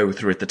of go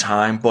through at the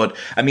time. But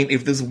I mean,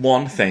 if there's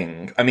one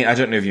thing, I mean, I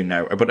don't know if you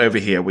know, but over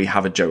here we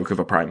have a joke of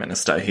a prime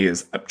minister. He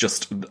is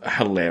just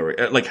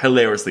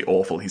hilariously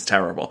awful. He's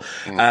terrible.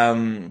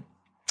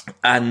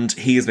 And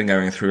he has been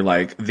going through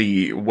like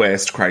the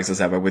worst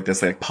crisis ever with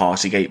this like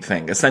Partygate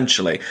thing,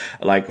 essentially.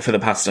 Like for the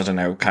past, I don't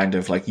know, kind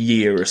of like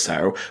year or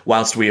so,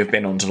 whilst we have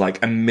been under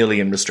like a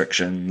million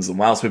restrictions and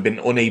whilst we've been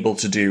unable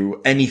to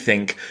do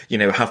anything, you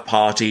know, have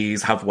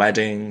parties, have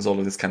weddings, all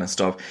of this kind of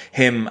stuff,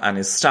 him and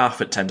his staff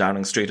at 10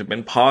 Downing Street have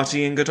been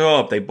partying it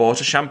up. They bought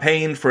a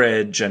champagne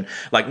fridge and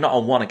like not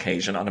on one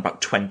occasion, on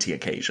about 20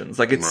 occasions.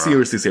 Like it's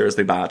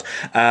seriously bad.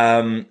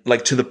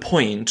 Like to the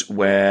point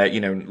where, you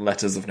know,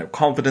 letters of no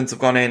confidence have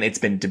gone in. It's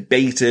been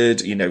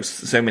debated, you know,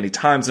 so many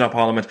times in our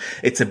parliament.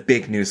 It's a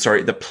big news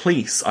story. The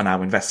police are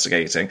now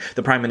investigating.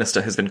 The Prime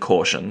Minister has been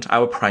cautioned.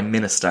 Our Prime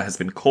Minister has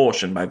been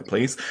cautioned by the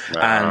police.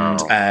 Wow.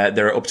 And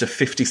there are up to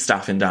 50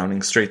 staff in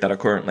Downing Street that are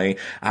currently,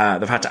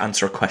 they've had to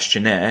answer a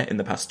questionnaire in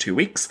the past 2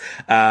 weeks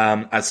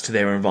as to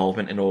their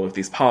involvement in all of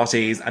these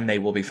parties, and they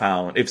will be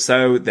found. If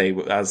so,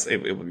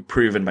 it will be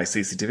proven by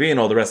CCTV and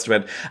all the rest of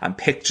it, and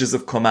pictures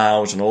have come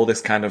out and all this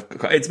kind of,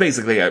 it's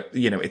basically,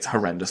 it's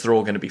horrendous. They're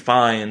all going to be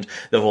fined.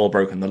 They've all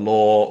broken the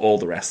law, all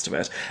the rest of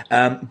it.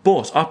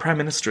 But our Prime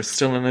Minister is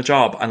still in a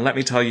job. And let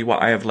me tell you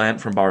what I have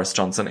learned from Boris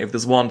Johnson. If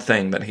there's one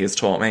thing that he has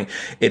taught me,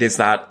 it is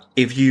that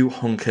if you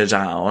hunker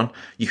down,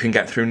 you can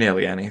get through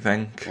nearly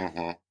anything.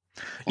 Mm-hmm.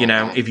 You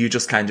know, if you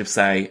just kind of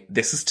say,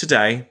 this is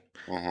today,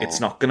 it's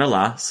not going to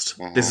last.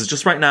 This is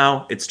just right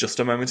now. It's just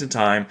a moment in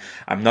time.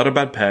 I'm not a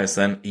bad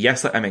person.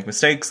 Yes, I make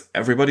mistakes.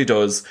 Everybody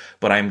does.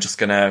 But I'm just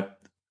going to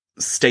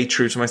stay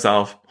true to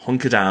myself,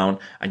 hunker down,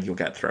 and you'll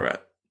get through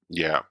it.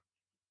 Yeah.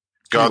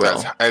 God,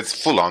 it's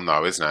full on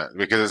though, isn't it?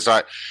 Because it's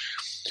like,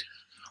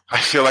 I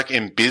feel like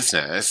in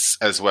business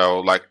as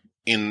well, like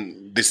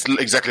in this,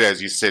 exactly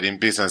as you said, in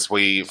business,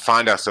 we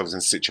find ourselves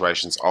in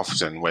situations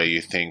often where you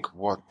think,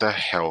 what the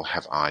hell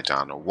have I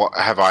done? Or what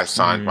have I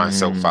signed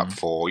myself up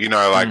for? You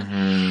know, like,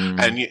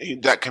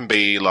 and that can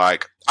be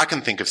like, I can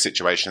think of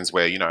situations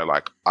where, you know,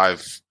 like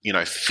I've, you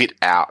know, fit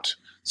out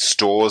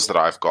stores that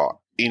I've got,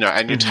 you know,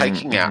 and you're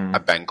taking out a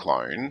bank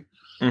loan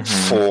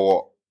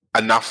for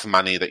enough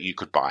money that you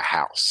could buy a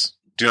house.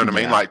 Do you know what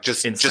I mean? Like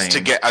just to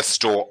get a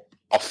store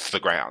off the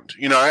ground,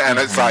 you know? And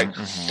it's like,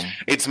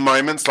 it's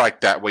moments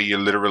like that where you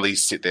literally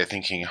sit there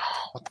thinking,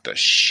 oh, what the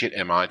shit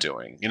am I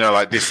doing? You know,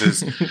 like this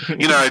is,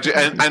 you know,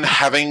 and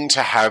having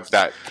to have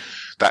that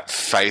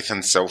faith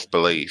and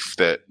self-belief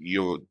that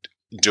you're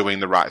doing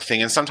the right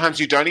thing. And sometimes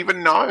you don't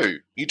even know.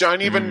 You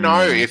don't even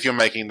know if you're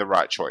making the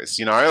right choice,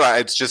 you know?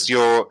 Like it's just,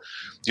 you're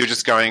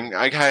just going,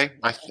 okay,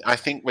 I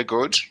think we're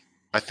good.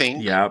 I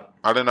think. Yep.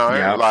 I don't know.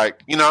 Yep.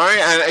 Like, you know,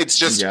 and it's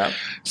just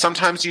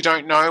sometimes you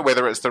don't know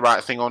whether it's the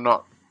right thing or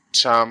not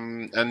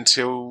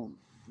until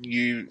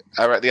you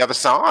are at the other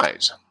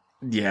side.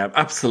 Yeah,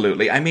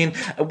 absolutely. I mean,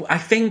 I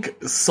think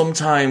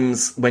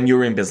sometimes when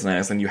you're in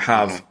business and you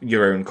have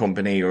your own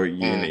company or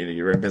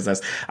your own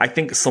business, I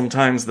think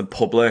sometimes the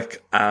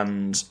public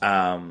and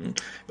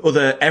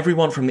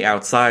everyone from the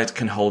outside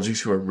can hold you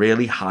to a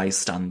really high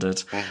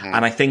standard.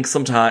 And I think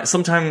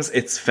sometimes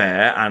it's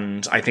fair,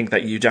 and I think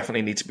that you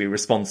definitely need to be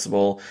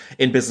responsible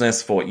in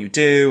business for what you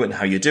do and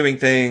how you're doing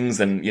things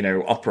and, you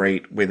know,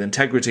 operate with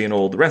integrity and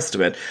all the rest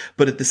of it.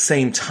 But at the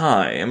same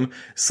time,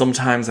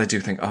 sometimes I do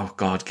think, oh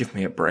God, give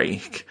me a break.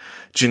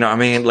 Do you know what I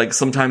mean? Like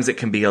sometimes it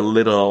can be a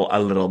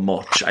little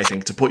much, I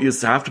think, to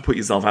have to put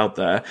yourself out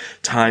there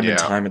time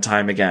and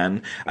time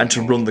again and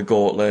to run the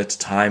gauntlet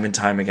time and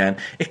time again.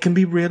 It can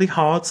be really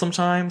hard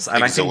sometimes.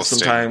 And exhausting. I think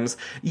sometimes,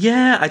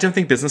 I don't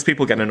think business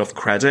people get enough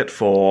credit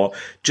for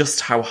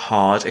just how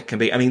hard it can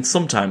be. I mean,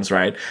 sometimes,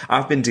 right?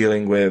 I've been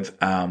dealing with,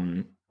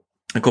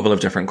 a couple of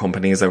different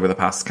companies over the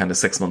past kind of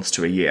 6 months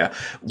to a year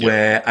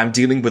where I'm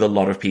dealing with a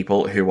lot of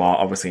people who are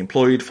obviously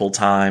employed full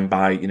time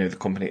by, you know, the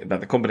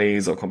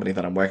companies or company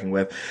that I'm working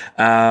with.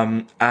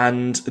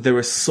 And there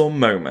are some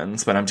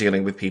moments when I'm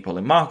dealing with people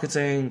in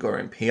marketing or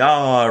in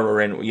PR or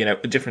in, you know,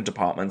 different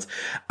departments.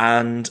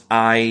 And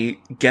I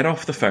get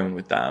off the phone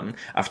with them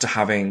after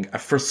having a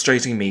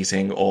frustrating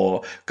meeting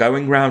or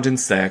going round in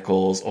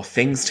circles or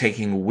things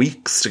taking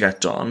weeks to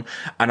get done.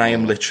 And I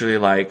am literally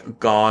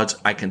like, God,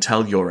 I can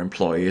tell you're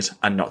employed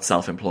and not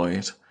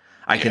self-employed.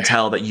 I can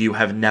tell that you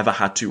have never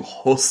had to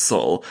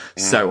hustle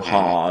so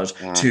hard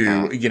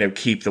to, you know,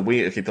 keep the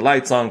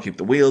lights on, keep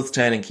the wheels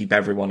turning, keep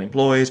everyone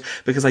employed.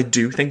 Because I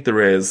do think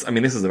there is, I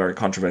mean, this is a very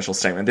controversial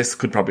statement. This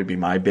could probably be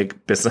my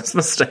big business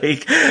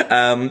mistake.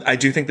 I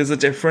do think there's a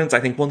difference. I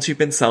think once you've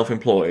been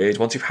self-employed,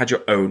 once you've had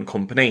your own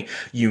company,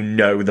 you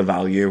know the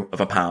value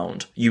of a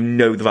pound. You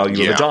know the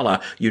value of a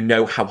dollar. You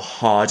know how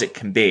hard it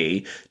can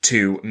be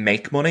to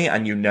make money,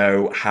 and you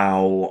know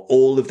how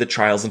all of the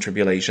trials and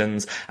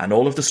tribulations and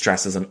all of the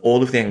stresses and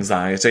all of the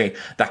anxiety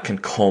that can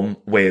come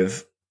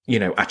with, you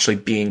know, actually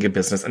being in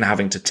business and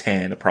having to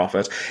turn a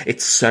profit.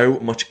 It's so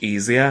much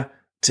easier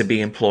to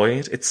be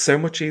employed. It's so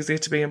much easier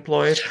to be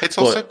employed. It's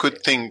also a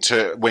good thing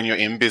to, when you're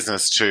in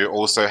business, to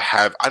also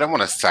have, I don't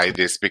want to say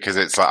this because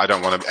it's like, I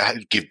don't want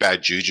to give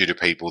bad juju to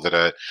people that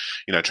are,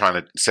 you know, trying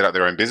to set up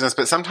their own business,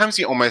 but sometimes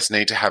you almost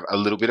need to have a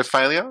little bit of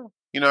failure.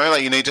 You know,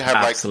 like you need to have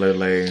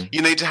Absolutely.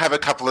 you need to have a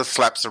couple of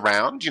slaps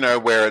around, you know,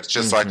 where it's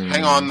just like,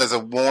 hang on, there's a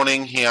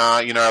warning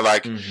here, you know,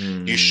 like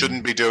you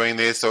shouldn't be doing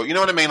this, or you know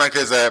what I mean? Like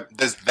there's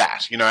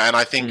that, you know, and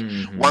I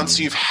think once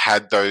you've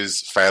had those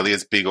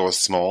failures, big or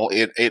small,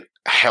 it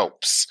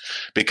helps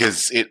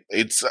because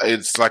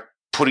it's like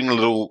putting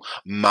little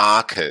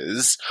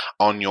markers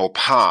on your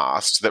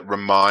past that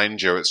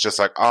remind you. It's just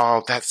like,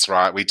 oh, that's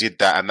right, we did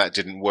that and that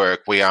didn't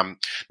work. We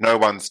no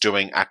one's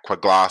doing aqua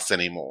glass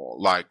anymore.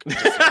 Like, do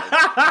you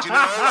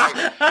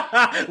know?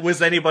 Like,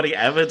 was anybody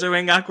ever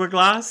doing aqua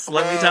glass?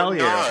 Let me tell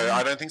you. No,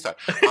 I don't think so.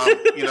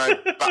 You know,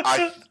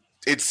 but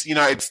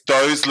it's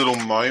those little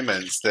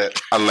moments that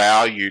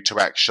allow you to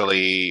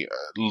actually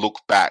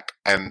look back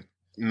and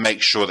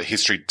make sure that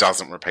history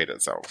doesn't repeat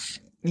itself.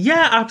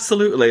 Yeah,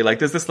 absolutely. Like,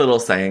 there's this little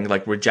saying,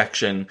 like,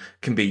 rejection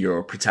can be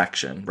your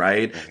protection,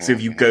 right? Mm-hmm. So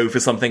if you go for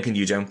something and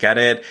you don't get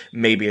it,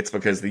 maybe it's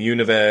because the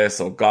universe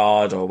or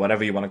God or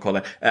whatever you want to call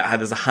it,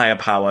 there's a higher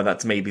power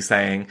that's maybe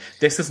saying,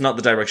 this is not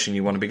the direction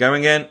you want to be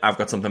going in. I've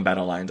got something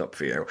better lined up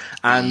for you.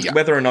 And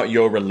whether or not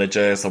you're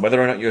religious or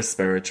whether or not you're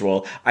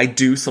spiritual, I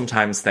do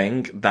sometimes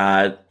think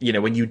that, you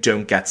know, when you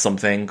don't get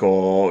something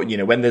or, you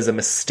know, when there's a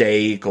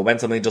mistake or when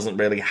something doesn't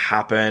really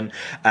happen,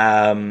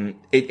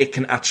 it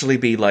can actually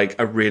be like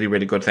a really,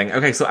 really good thing.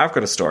 Okay, so I've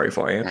got a story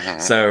for you.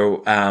 So,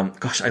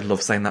 gosh, I love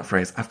saying that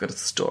phrase. I've got a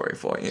story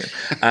for you.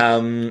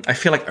 I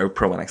feel like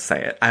Oprah when I say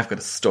it. I've got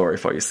a story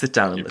for you. Sit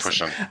down and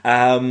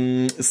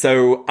listen.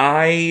 So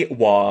I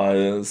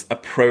was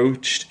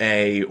approached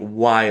a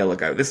while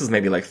ago. This is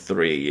maybe like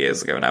 3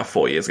 years ago now,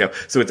 4 years ago.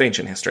 So it's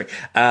ancient history.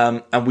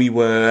 And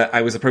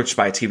I was approached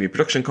by a TV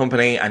production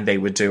company and they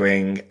were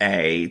doing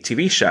a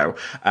TV show,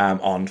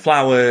 on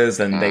flowers,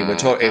 and they were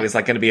it was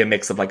like going to be a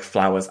mix of like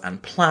flowers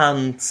and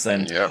plants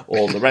and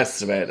all the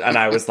rest of it. And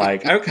I was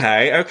like,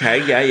 okay,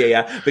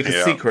 yeah.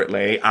 Because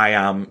secretly I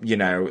am, you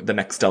know, the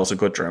next Delta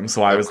Goodrum.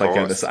 So I was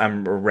like,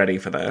 I'm ready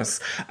for this.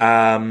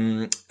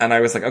 And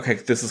I was like, okay,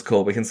 this is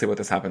cool. We can see what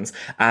this happens.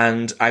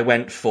 And I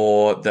went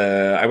for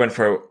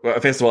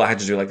first of all, I had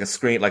to do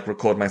like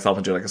record myself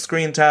and do like a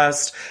screen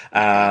test.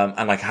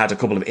 And like had a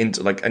couple of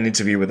an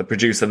interview with a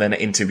producer, and then an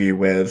interview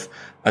with,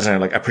 I don't know,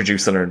 like a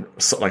producer or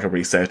like a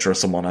researcher or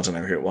someone. I don't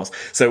know who it was.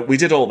 So we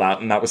did all that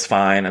and that was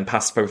fine and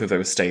passed both of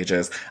those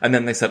stages. And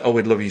then they said, oh,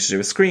 we'd love you to do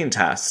a screen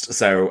test.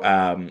 So,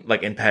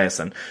 like in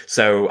person.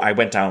 So I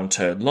went down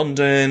to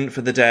London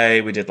for the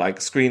day. We did like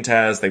screen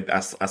tests. They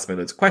asked me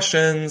loads of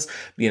questions,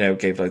 you know,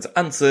 gave loads of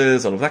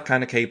answers, all of that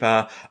kind of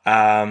caper.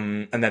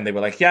 And then they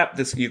were like, yeah,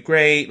 you're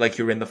great. Like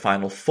you're in the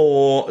final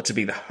 4 to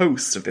be the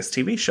host of this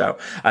TV show.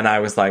 And I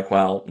was like,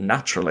 well,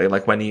 naturally,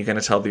 like when are you going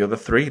to tell the other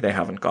 3 they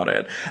haven't got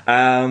it?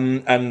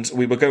 And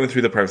we were going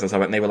through the process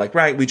of it and they were like,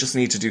 right, we just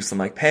need to do some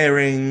like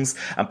pairings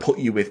and put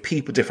you with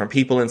different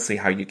people and see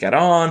how you get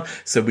on.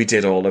 So we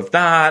did all of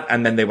that.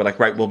 And then they were like,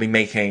 right, we'll be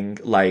making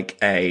like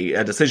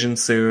a decision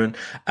soon.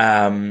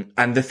 And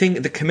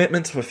the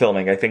commitment for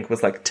filming, I think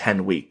was like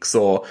 10 weeks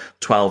or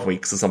 12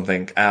 weeks or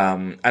something.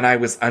 And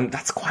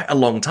that's quite a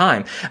long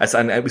time.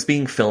 And it was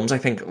being filmed, I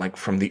think, like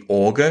from the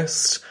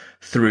August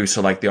through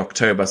to like the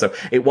October. So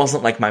it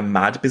wasn't like my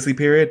mad busy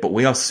period, but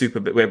we're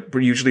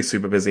usually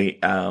super busy,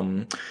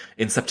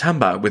 in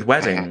September with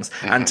weddings.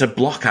 And to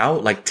block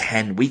out like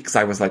 10 weeks,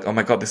 I was like, oh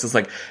my God, this is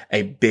like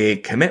a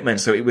big commitment.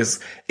 So it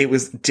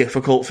was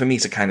difficult for me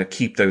to kind of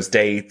keep those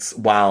dates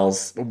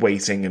whilst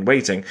waiting.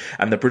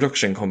 And the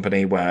production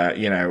company were,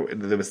 you know,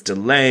 there was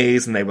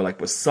delays and they were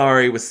like, we're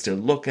sorry, we're still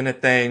looking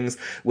at things.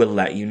 We'll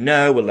let you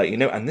know.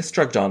 And this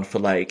dragged on for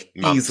like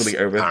months. Easily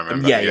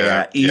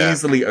over,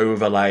 easily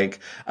over like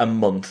a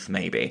month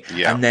maybe.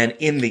 And then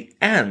in the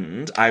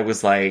end, I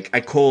was like,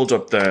 I called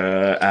up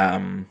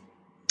the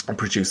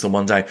producer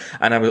one day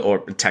and or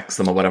text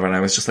them or whatever, and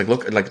I was just like,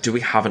 look, like, do we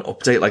have an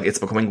update? Like, it's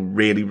becoming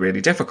really,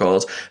 really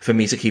difficult for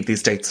me to keep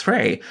these dates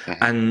free.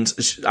 And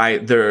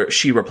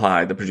she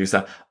replied, the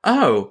producer,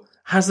 oh,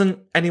 hasn't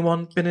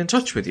anyone been in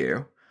touch with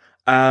you?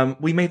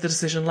 We made the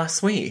decision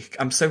last week.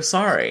 I'm so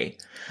sorry.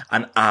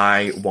 And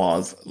I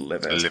was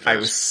livid. I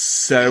was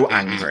so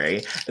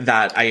angry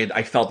that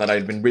I felt that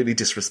I'd been really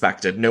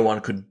disrespected. No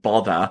one could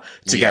bother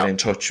to get in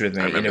touch with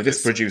me. You know,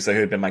 this producer who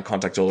had been my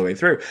contact all the way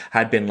through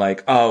had been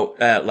like,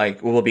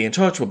 we'll be in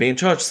touch.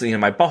 So, you know,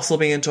 my boss will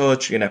be in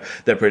touch. You know,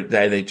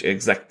 the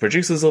exec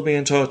producers will be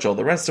in touch, all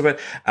the rest of it.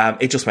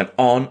 It just went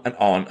on and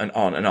on and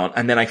on and on.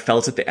 And then I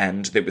felt at the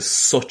end, that it was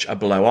such a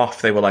blow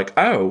off. They were like,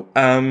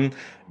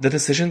 the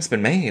decision's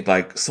been made.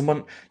 Like,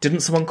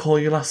 didn't someone call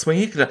you last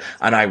week?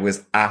 And I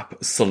was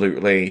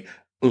absolutely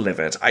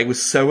livid. I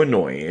was so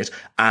annoyed.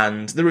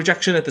 And the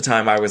rejection at the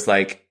time, I was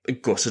like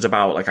gutted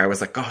about. Like, I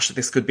was like, gosh,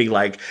 this could be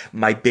like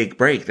my big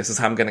break. This is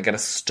how I'm going to get a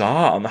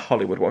star on the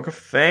Hollywood Walk of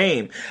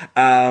Fame.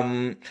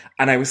 And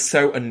I was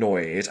so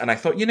annoyed. And I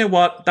thought, you know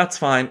what? That's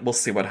fine. We'll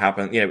see what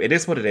happens. You know, it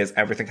is what it is.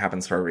 Everything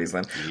happens for a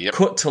reason.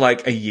 Cut to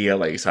like a year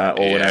later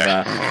or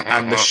whatever.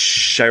 And the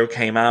show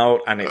came out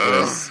and it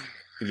was...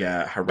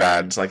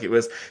 horrendous. Like, it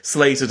was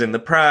slated in the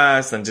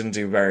press and didn't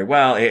do very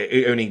well.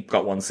 It only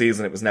got 1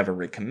 season. It was never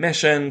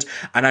recommissioned.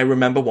 And I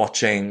remember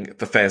watching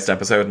the first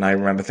episode and I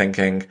remember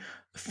thinking,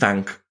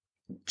 thank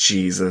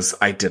Jesus,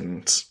 I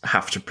didn't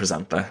have to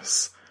present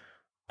this.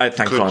 Thank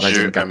Could God I you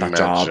didn't get that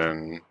job.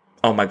 imagine?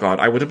 Oh my God,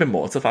 I would have been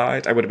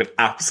mortified. I would have been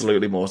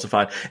absolutely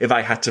mortified if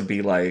I had to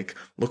be like,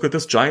 look at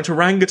this giant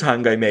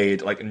orangutan I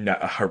made. Like, no,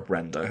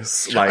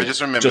 horrendous. Like, I just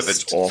remember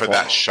for awful.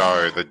 that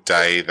show, the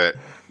day that.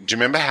 Do you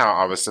remember how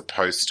I was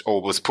supposed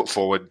or was put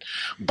forward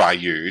by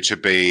you to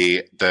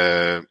be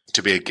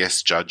a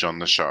guest judge on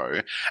the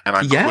show, and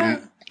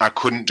I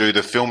couldn't do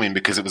the filming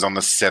because it was on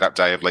the setup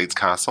day of Leeds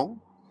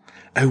Castle.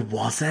 Oh,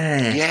 was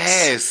it?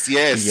 Yes.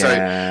 Yeah, So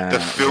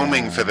the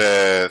filming for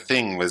the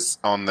thing was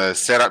on the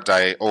setup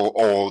day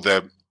or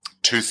the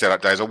 2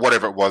 setup days or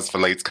whatever it was for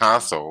Leeds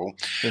Castle,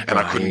 and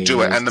I couldn't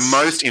do it. And the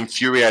most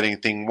infuriating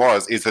thing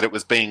is that it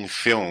was being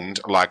filmed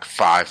like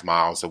 5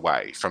 miles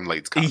away from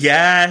Leeds Castle.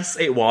 Yes,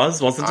 it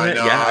was, wasn't it? I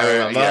know, yeah, I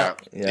remember.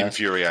 Yeah.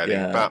 Infuriating.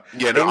 Yeah. But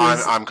yeah, no,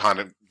 I'm kind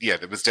of, yeah,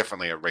 there was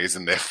definitely a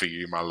reason there for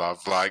you, my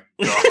love. Like,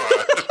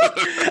 God.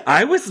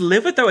 I was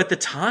livid though at the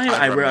time.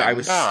 I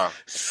was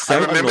so I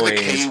remember annoyed.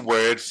 the key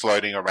word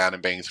floating around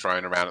and being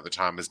thrown around at the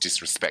time was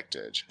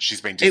disrespected. She's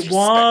been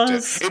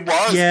disrespected. It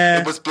was. Yeah,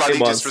 it was bloody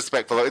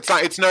disrespectful.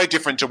 It's no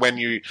different to when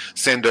you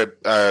send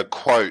a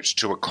quote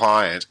to a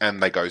client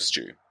and they ghost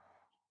you.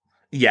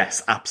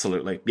 Yes,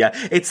 absolutely. Yeah,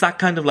 it's that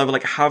kind of level.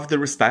 Like, have the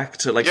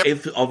respect. Like,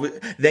 if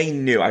they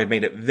knew, I had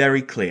made it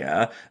very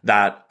clear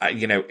that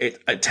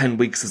 10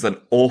 weeks is an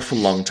awful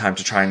long time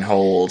to try and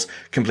hold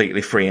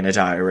completely free in a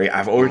diary.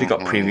 I've already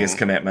got previous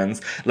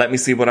commitments. Let me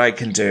see what I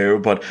can do.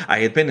 But I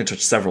had been in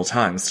touch several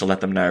times to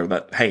let them know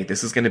that, hey,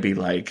 this is going to be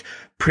like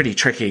pretty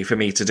tricky for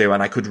me to do,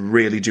 and I could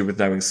really do with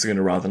knowing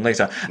sooner rather than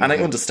later. And I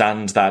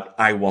understand that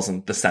I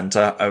wasn't the center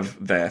of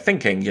their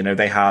thinking. You know,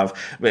 they have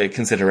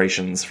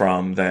considerations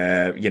from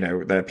their,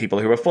 the people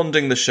who are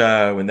funding the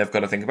show, and they've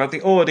got to think about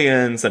the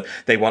audience, and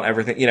they want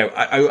everything. You know,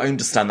 I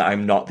understand that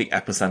I'm not the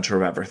epicenter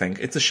of everything.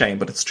 It's a shame,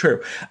 but it's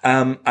true.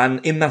 And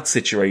in that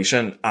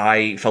situation,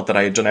 I felt that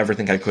I had done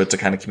everything I could to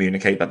kind of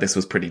communicate that this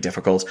was pretty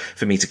difficult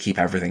for me to keep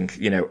everything,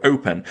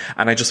 open.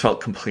 And I just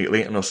felt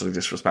completely and utterly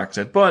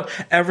disrespected. But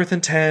everything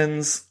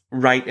turns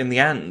right in the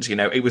end.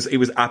 It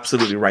was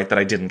absolutely right that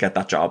I didn't get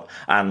that job,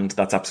 and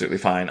that's absolutely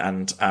fine.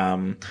 And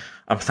I'm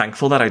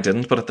thankful that I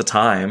didn't, but at the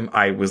time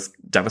I was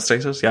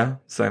devastated. Yeah,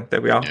 so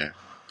there we are.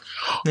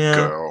 Yeah.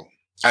 Girl.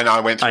 And I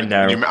went through, I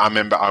know. I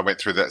remember I went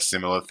through that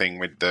similar thing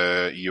with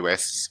the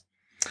US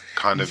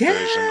kind of version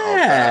of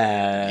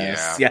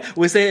that. Yeah.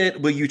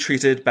 Were you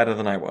treated better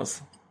than I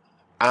was?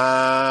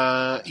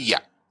 Yeah.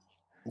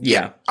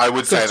 I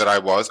would say that I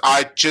was.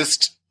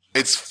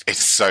 It's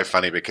so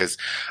funny because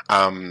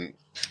I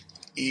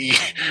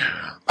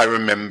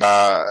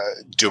remember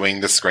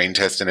doing the screen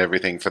test and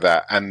everything for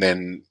that, and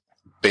then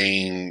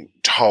being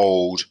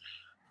told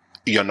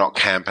you're not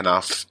camp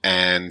enough,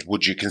 and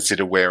would you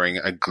consider wearing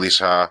a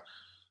glitter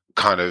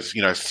kind of,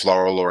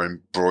 floral or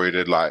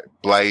embroidered like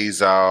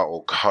blazer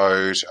or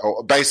coat,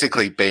 or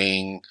basically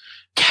being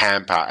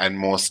camper and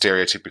more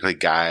stereotypically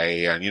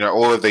gay, and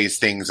all of these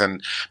things,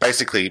 and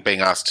basically being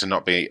asked to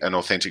not be an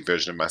authentic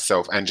version of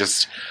myself, and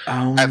just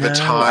the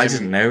time I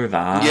didn't know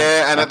that.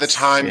 Yeah, and at the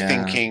time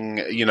thinking,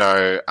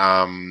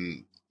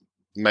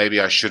 maybe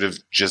I should have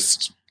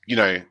just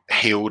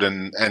healed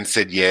and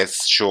said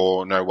yes,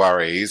 sure, no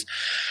worries,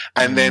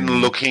 and then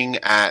looking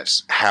at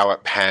how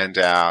it panned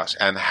out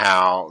and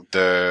how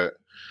the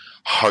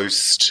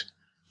host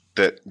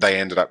that they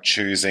ended up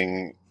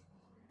choosing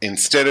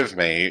instead of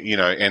me,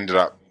 ended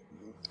up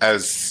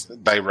as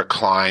they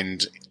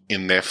reclined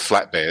in their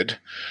flatbed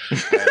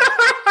and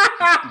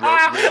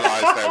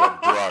realised they were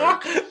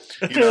broke.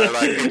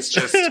 It's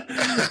just,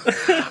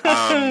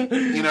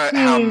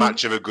 how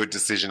much of a good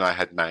decision I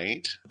had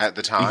made at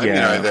the time.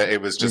 That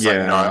it was just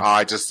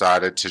I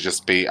decided to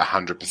just be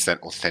 100%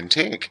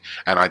 authentic,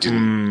 and I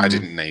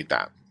didn't need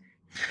that.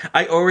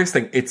 I always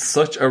think it's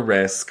such a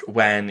risk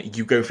when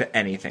you go for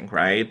anything,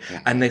 right?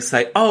 Mm-hmm. And they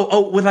say,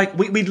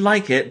 we'd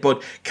like it,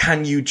 but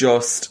can you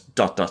just ...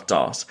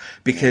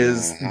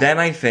 Because then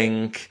I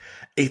think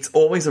it's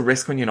always a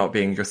risk when you're not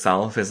being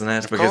yourself, isn't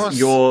it? Because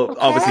you're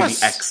obviously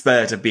the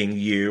expert at being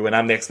you, and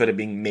I'm the expert at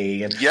being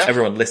me, and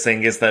everyone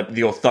listening is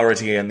the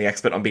authority and the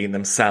expert on being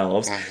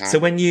themselves. Mm-hmm. So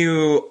when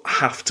you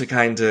have to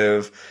kind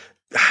of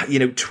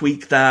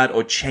tweak that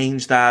or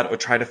change that or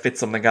try to fit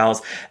something else,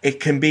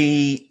 it can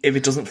be, if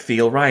it doesn't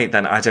feel right,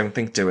 then I don't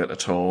think do it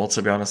at all,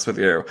 to be honest with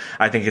you.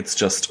 I think it's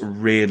just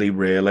really,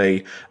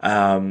 really,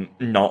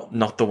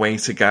 not the way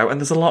to go. And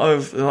there's a lot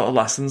of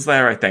lessons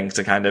there, I think,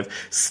 to kind of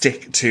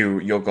stick to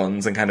your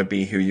guns and kind of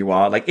be who you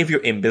are. Like, if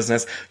you're in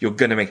business, you're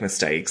going to make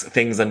mistakes.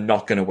 Things are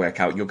not going to work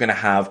out. You're going to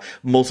have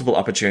multiple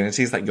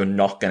opportunities that you're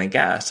not going to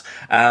get.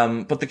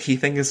 But the key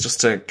thing is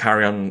just to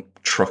carry on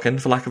trucking,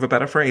 for lack of a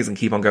better phrase, and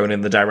keep on going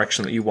in the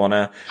direction that you want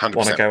to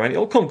go, and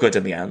it'll come good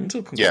in the end.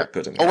 It'll come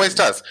good in the always end.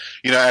 Does.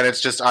 And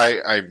it's just,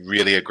 I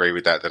really agree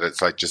with that it's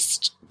like,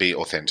 just be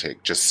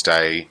authentic, just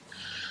stay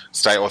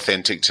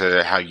authentic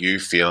to how you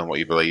feel and what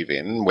you believe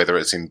in, whether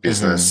it's in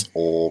business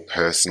or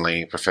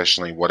personally,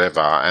 professionally,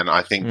 whatever. And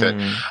I think that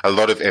a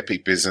lot of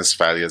epic business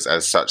failures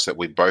as such that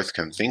we both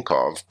can think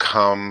of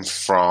come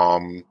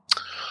from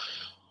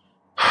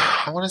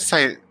I want to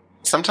say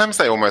sometimes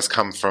they almost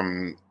come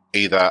from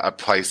either a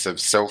place of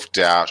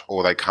self-doubt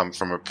or they come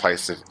from a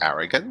place of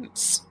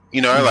arrogance.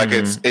 You know, like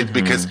it's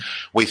because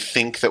we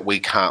think that we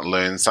can't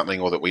learn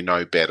something or that we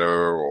know better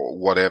or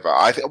whatever.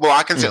 I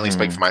can certainly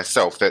speak for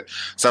myself that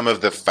some of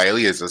the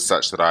failures as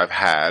such that I've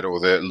had or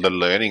the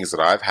learnings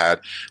that I've had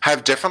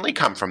have definitely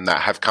come from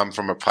that, have come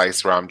from a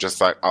place where I'm just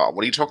like, oh,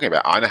 what are you talking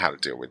about? I know how to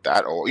deal with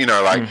that. Or, you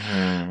know, like,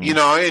 you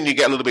know, and you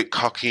get a little bit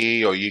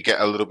cocky or you get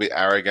a little bit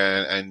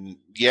arrogant and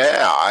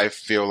yeah, I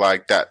feel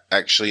like that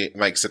actually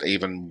makes it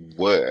even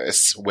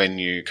worse when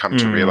you come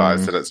to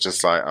realize that it's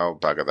just like, oh,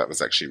 bugger, that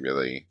was actually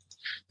really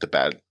a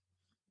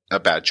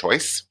bad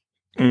choice.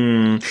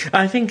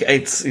 I think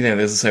it's, you know,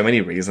 there's so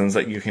many reasons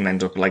that you can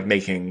end up like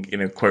making, you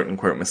know, quote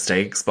unquote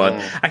mistakes. But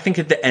I think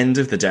at the end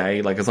of the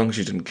day, like as long as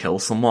you didn't kill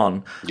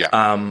someone,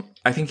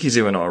 I think you're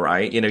doing all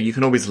right. You know, you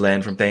can always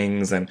learn from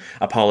things and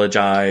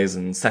apologize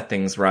and set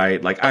things right.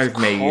 Like I've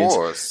made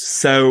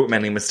so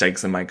many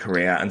mistakes in my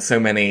career and so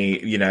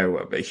many, you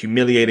know,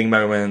 humiliating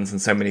moments and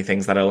so many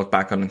things that I look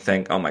back on and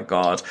think, oh my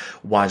God,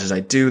 why did I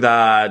do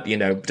that? You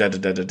know, da da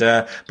da da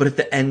da. But at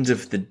the end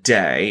of the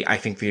day, I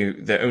think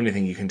the only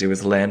thing you can do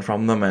is learn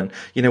from them. And,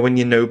 you know, when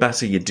you know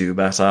better, you do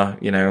better,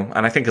 you know,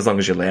 and I think as long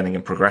as you're learning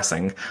and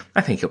progressing,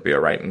 I think you'll be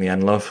all right in the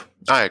end, love.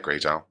 I agree,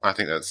 Dal. I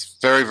think that's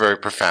very, very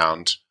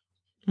profound.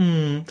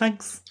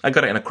 Thanks. I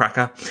got it in a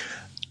cracker.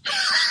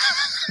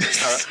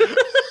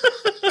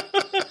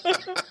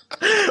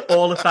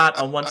 All of that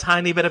on one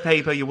tiny bit of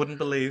paper you wouldn't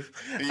believe.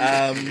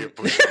 All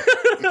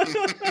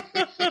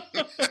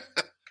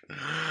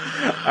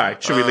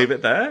right, should we leave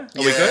it there? Are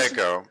we good?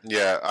 Go.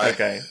 Yeah.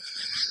 Okay.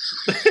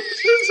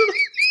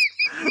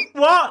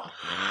 What?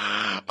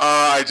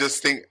 I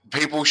just think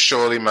people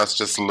surely must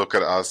just look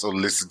at us or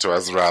listen to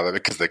us rather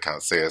because they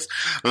can't see us.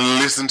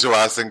 Listen to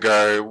us and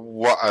go,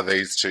 what are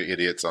these two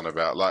idiots on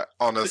about? Like,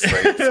 honestly,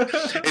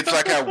 it's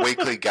like our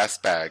weekly gas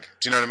bag.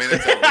 Do you know what I mean?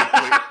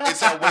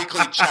 It's our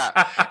weekly chat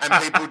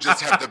and people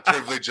just have the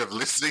privilege of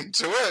listening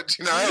to it,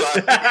 you know?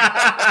 Like...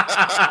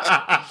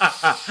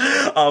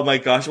 Oh my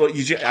gosh. Well,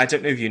 I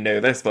don't know if you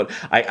know this, but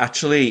I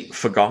actually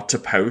forgot to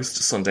post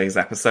Sunday's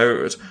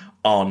episode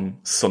on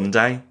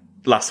Sunday.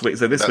 Last week,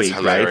 so this week,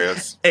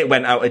 hilarious. Right? It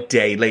went out a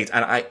day late,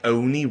 and I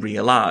only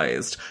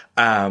realised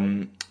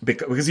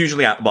because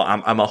usually,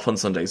 I'm off on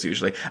Sundays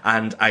usually,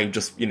 and I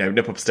just, you know,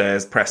 nip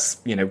upstairs, press,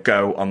 you know,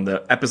 go on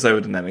the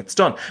episode, and then it's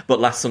done. But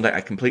last Sunday,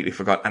 I completely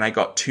forgot, and I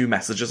got 2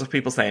 messages of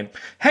people saying,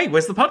 "Hey,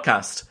 where's the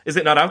podcast? Is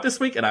it not out this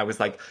week?" And I was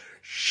like,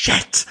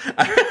 shit.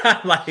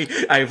 Like,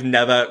 I've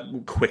never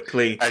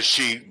quickly as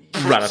she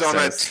puts on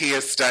a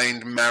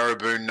tear-stained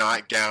marabou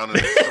nightgown and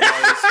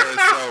throws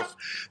herself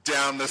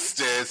down the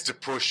stairs to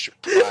push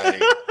play.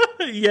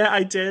 Yeah,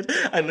 I did.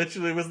 I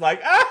literally was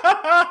like,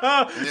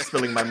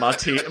 spilling my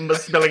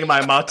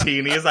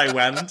martini as I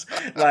went,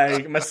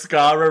 like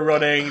mascara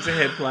running to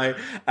hit play.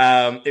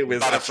 It was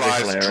butterflies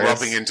hilarious.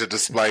 Dropping into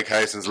display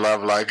cases.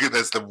 Love, like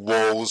as the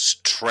walls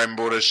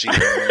trembled as she went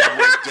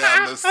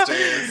down the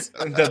stairs.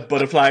 The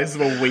butterflies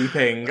were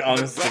weeping.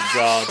 Honest to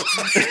God.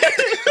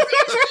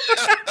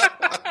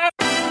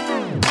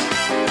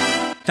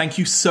 Thank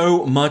you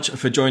so much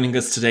for joining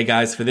us today,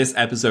 guys, for this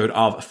episode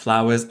of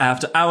Flowers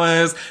After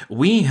Hours.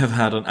 We have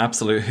had an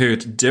absolute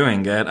hoot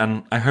doing it,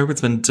 and I hope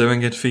it's been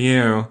doing it for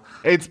you.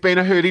 It's been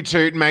a hooty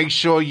toot. Make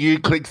sure you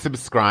click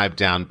subscribe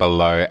down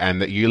below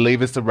and that you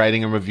leave us a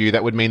rating and review.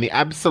 That would mean the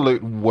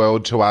absolute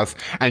world to us,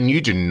 and you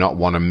do not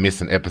want to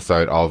miss an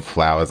episode of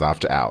Flowers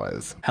After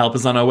Hours. Help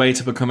us on our way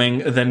to becoming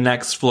the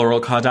next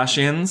Floral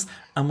Kardashians,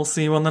 and we'll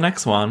see you on the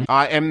next one.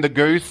 I am the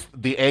goose.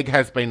 The egg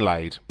has been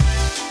laid.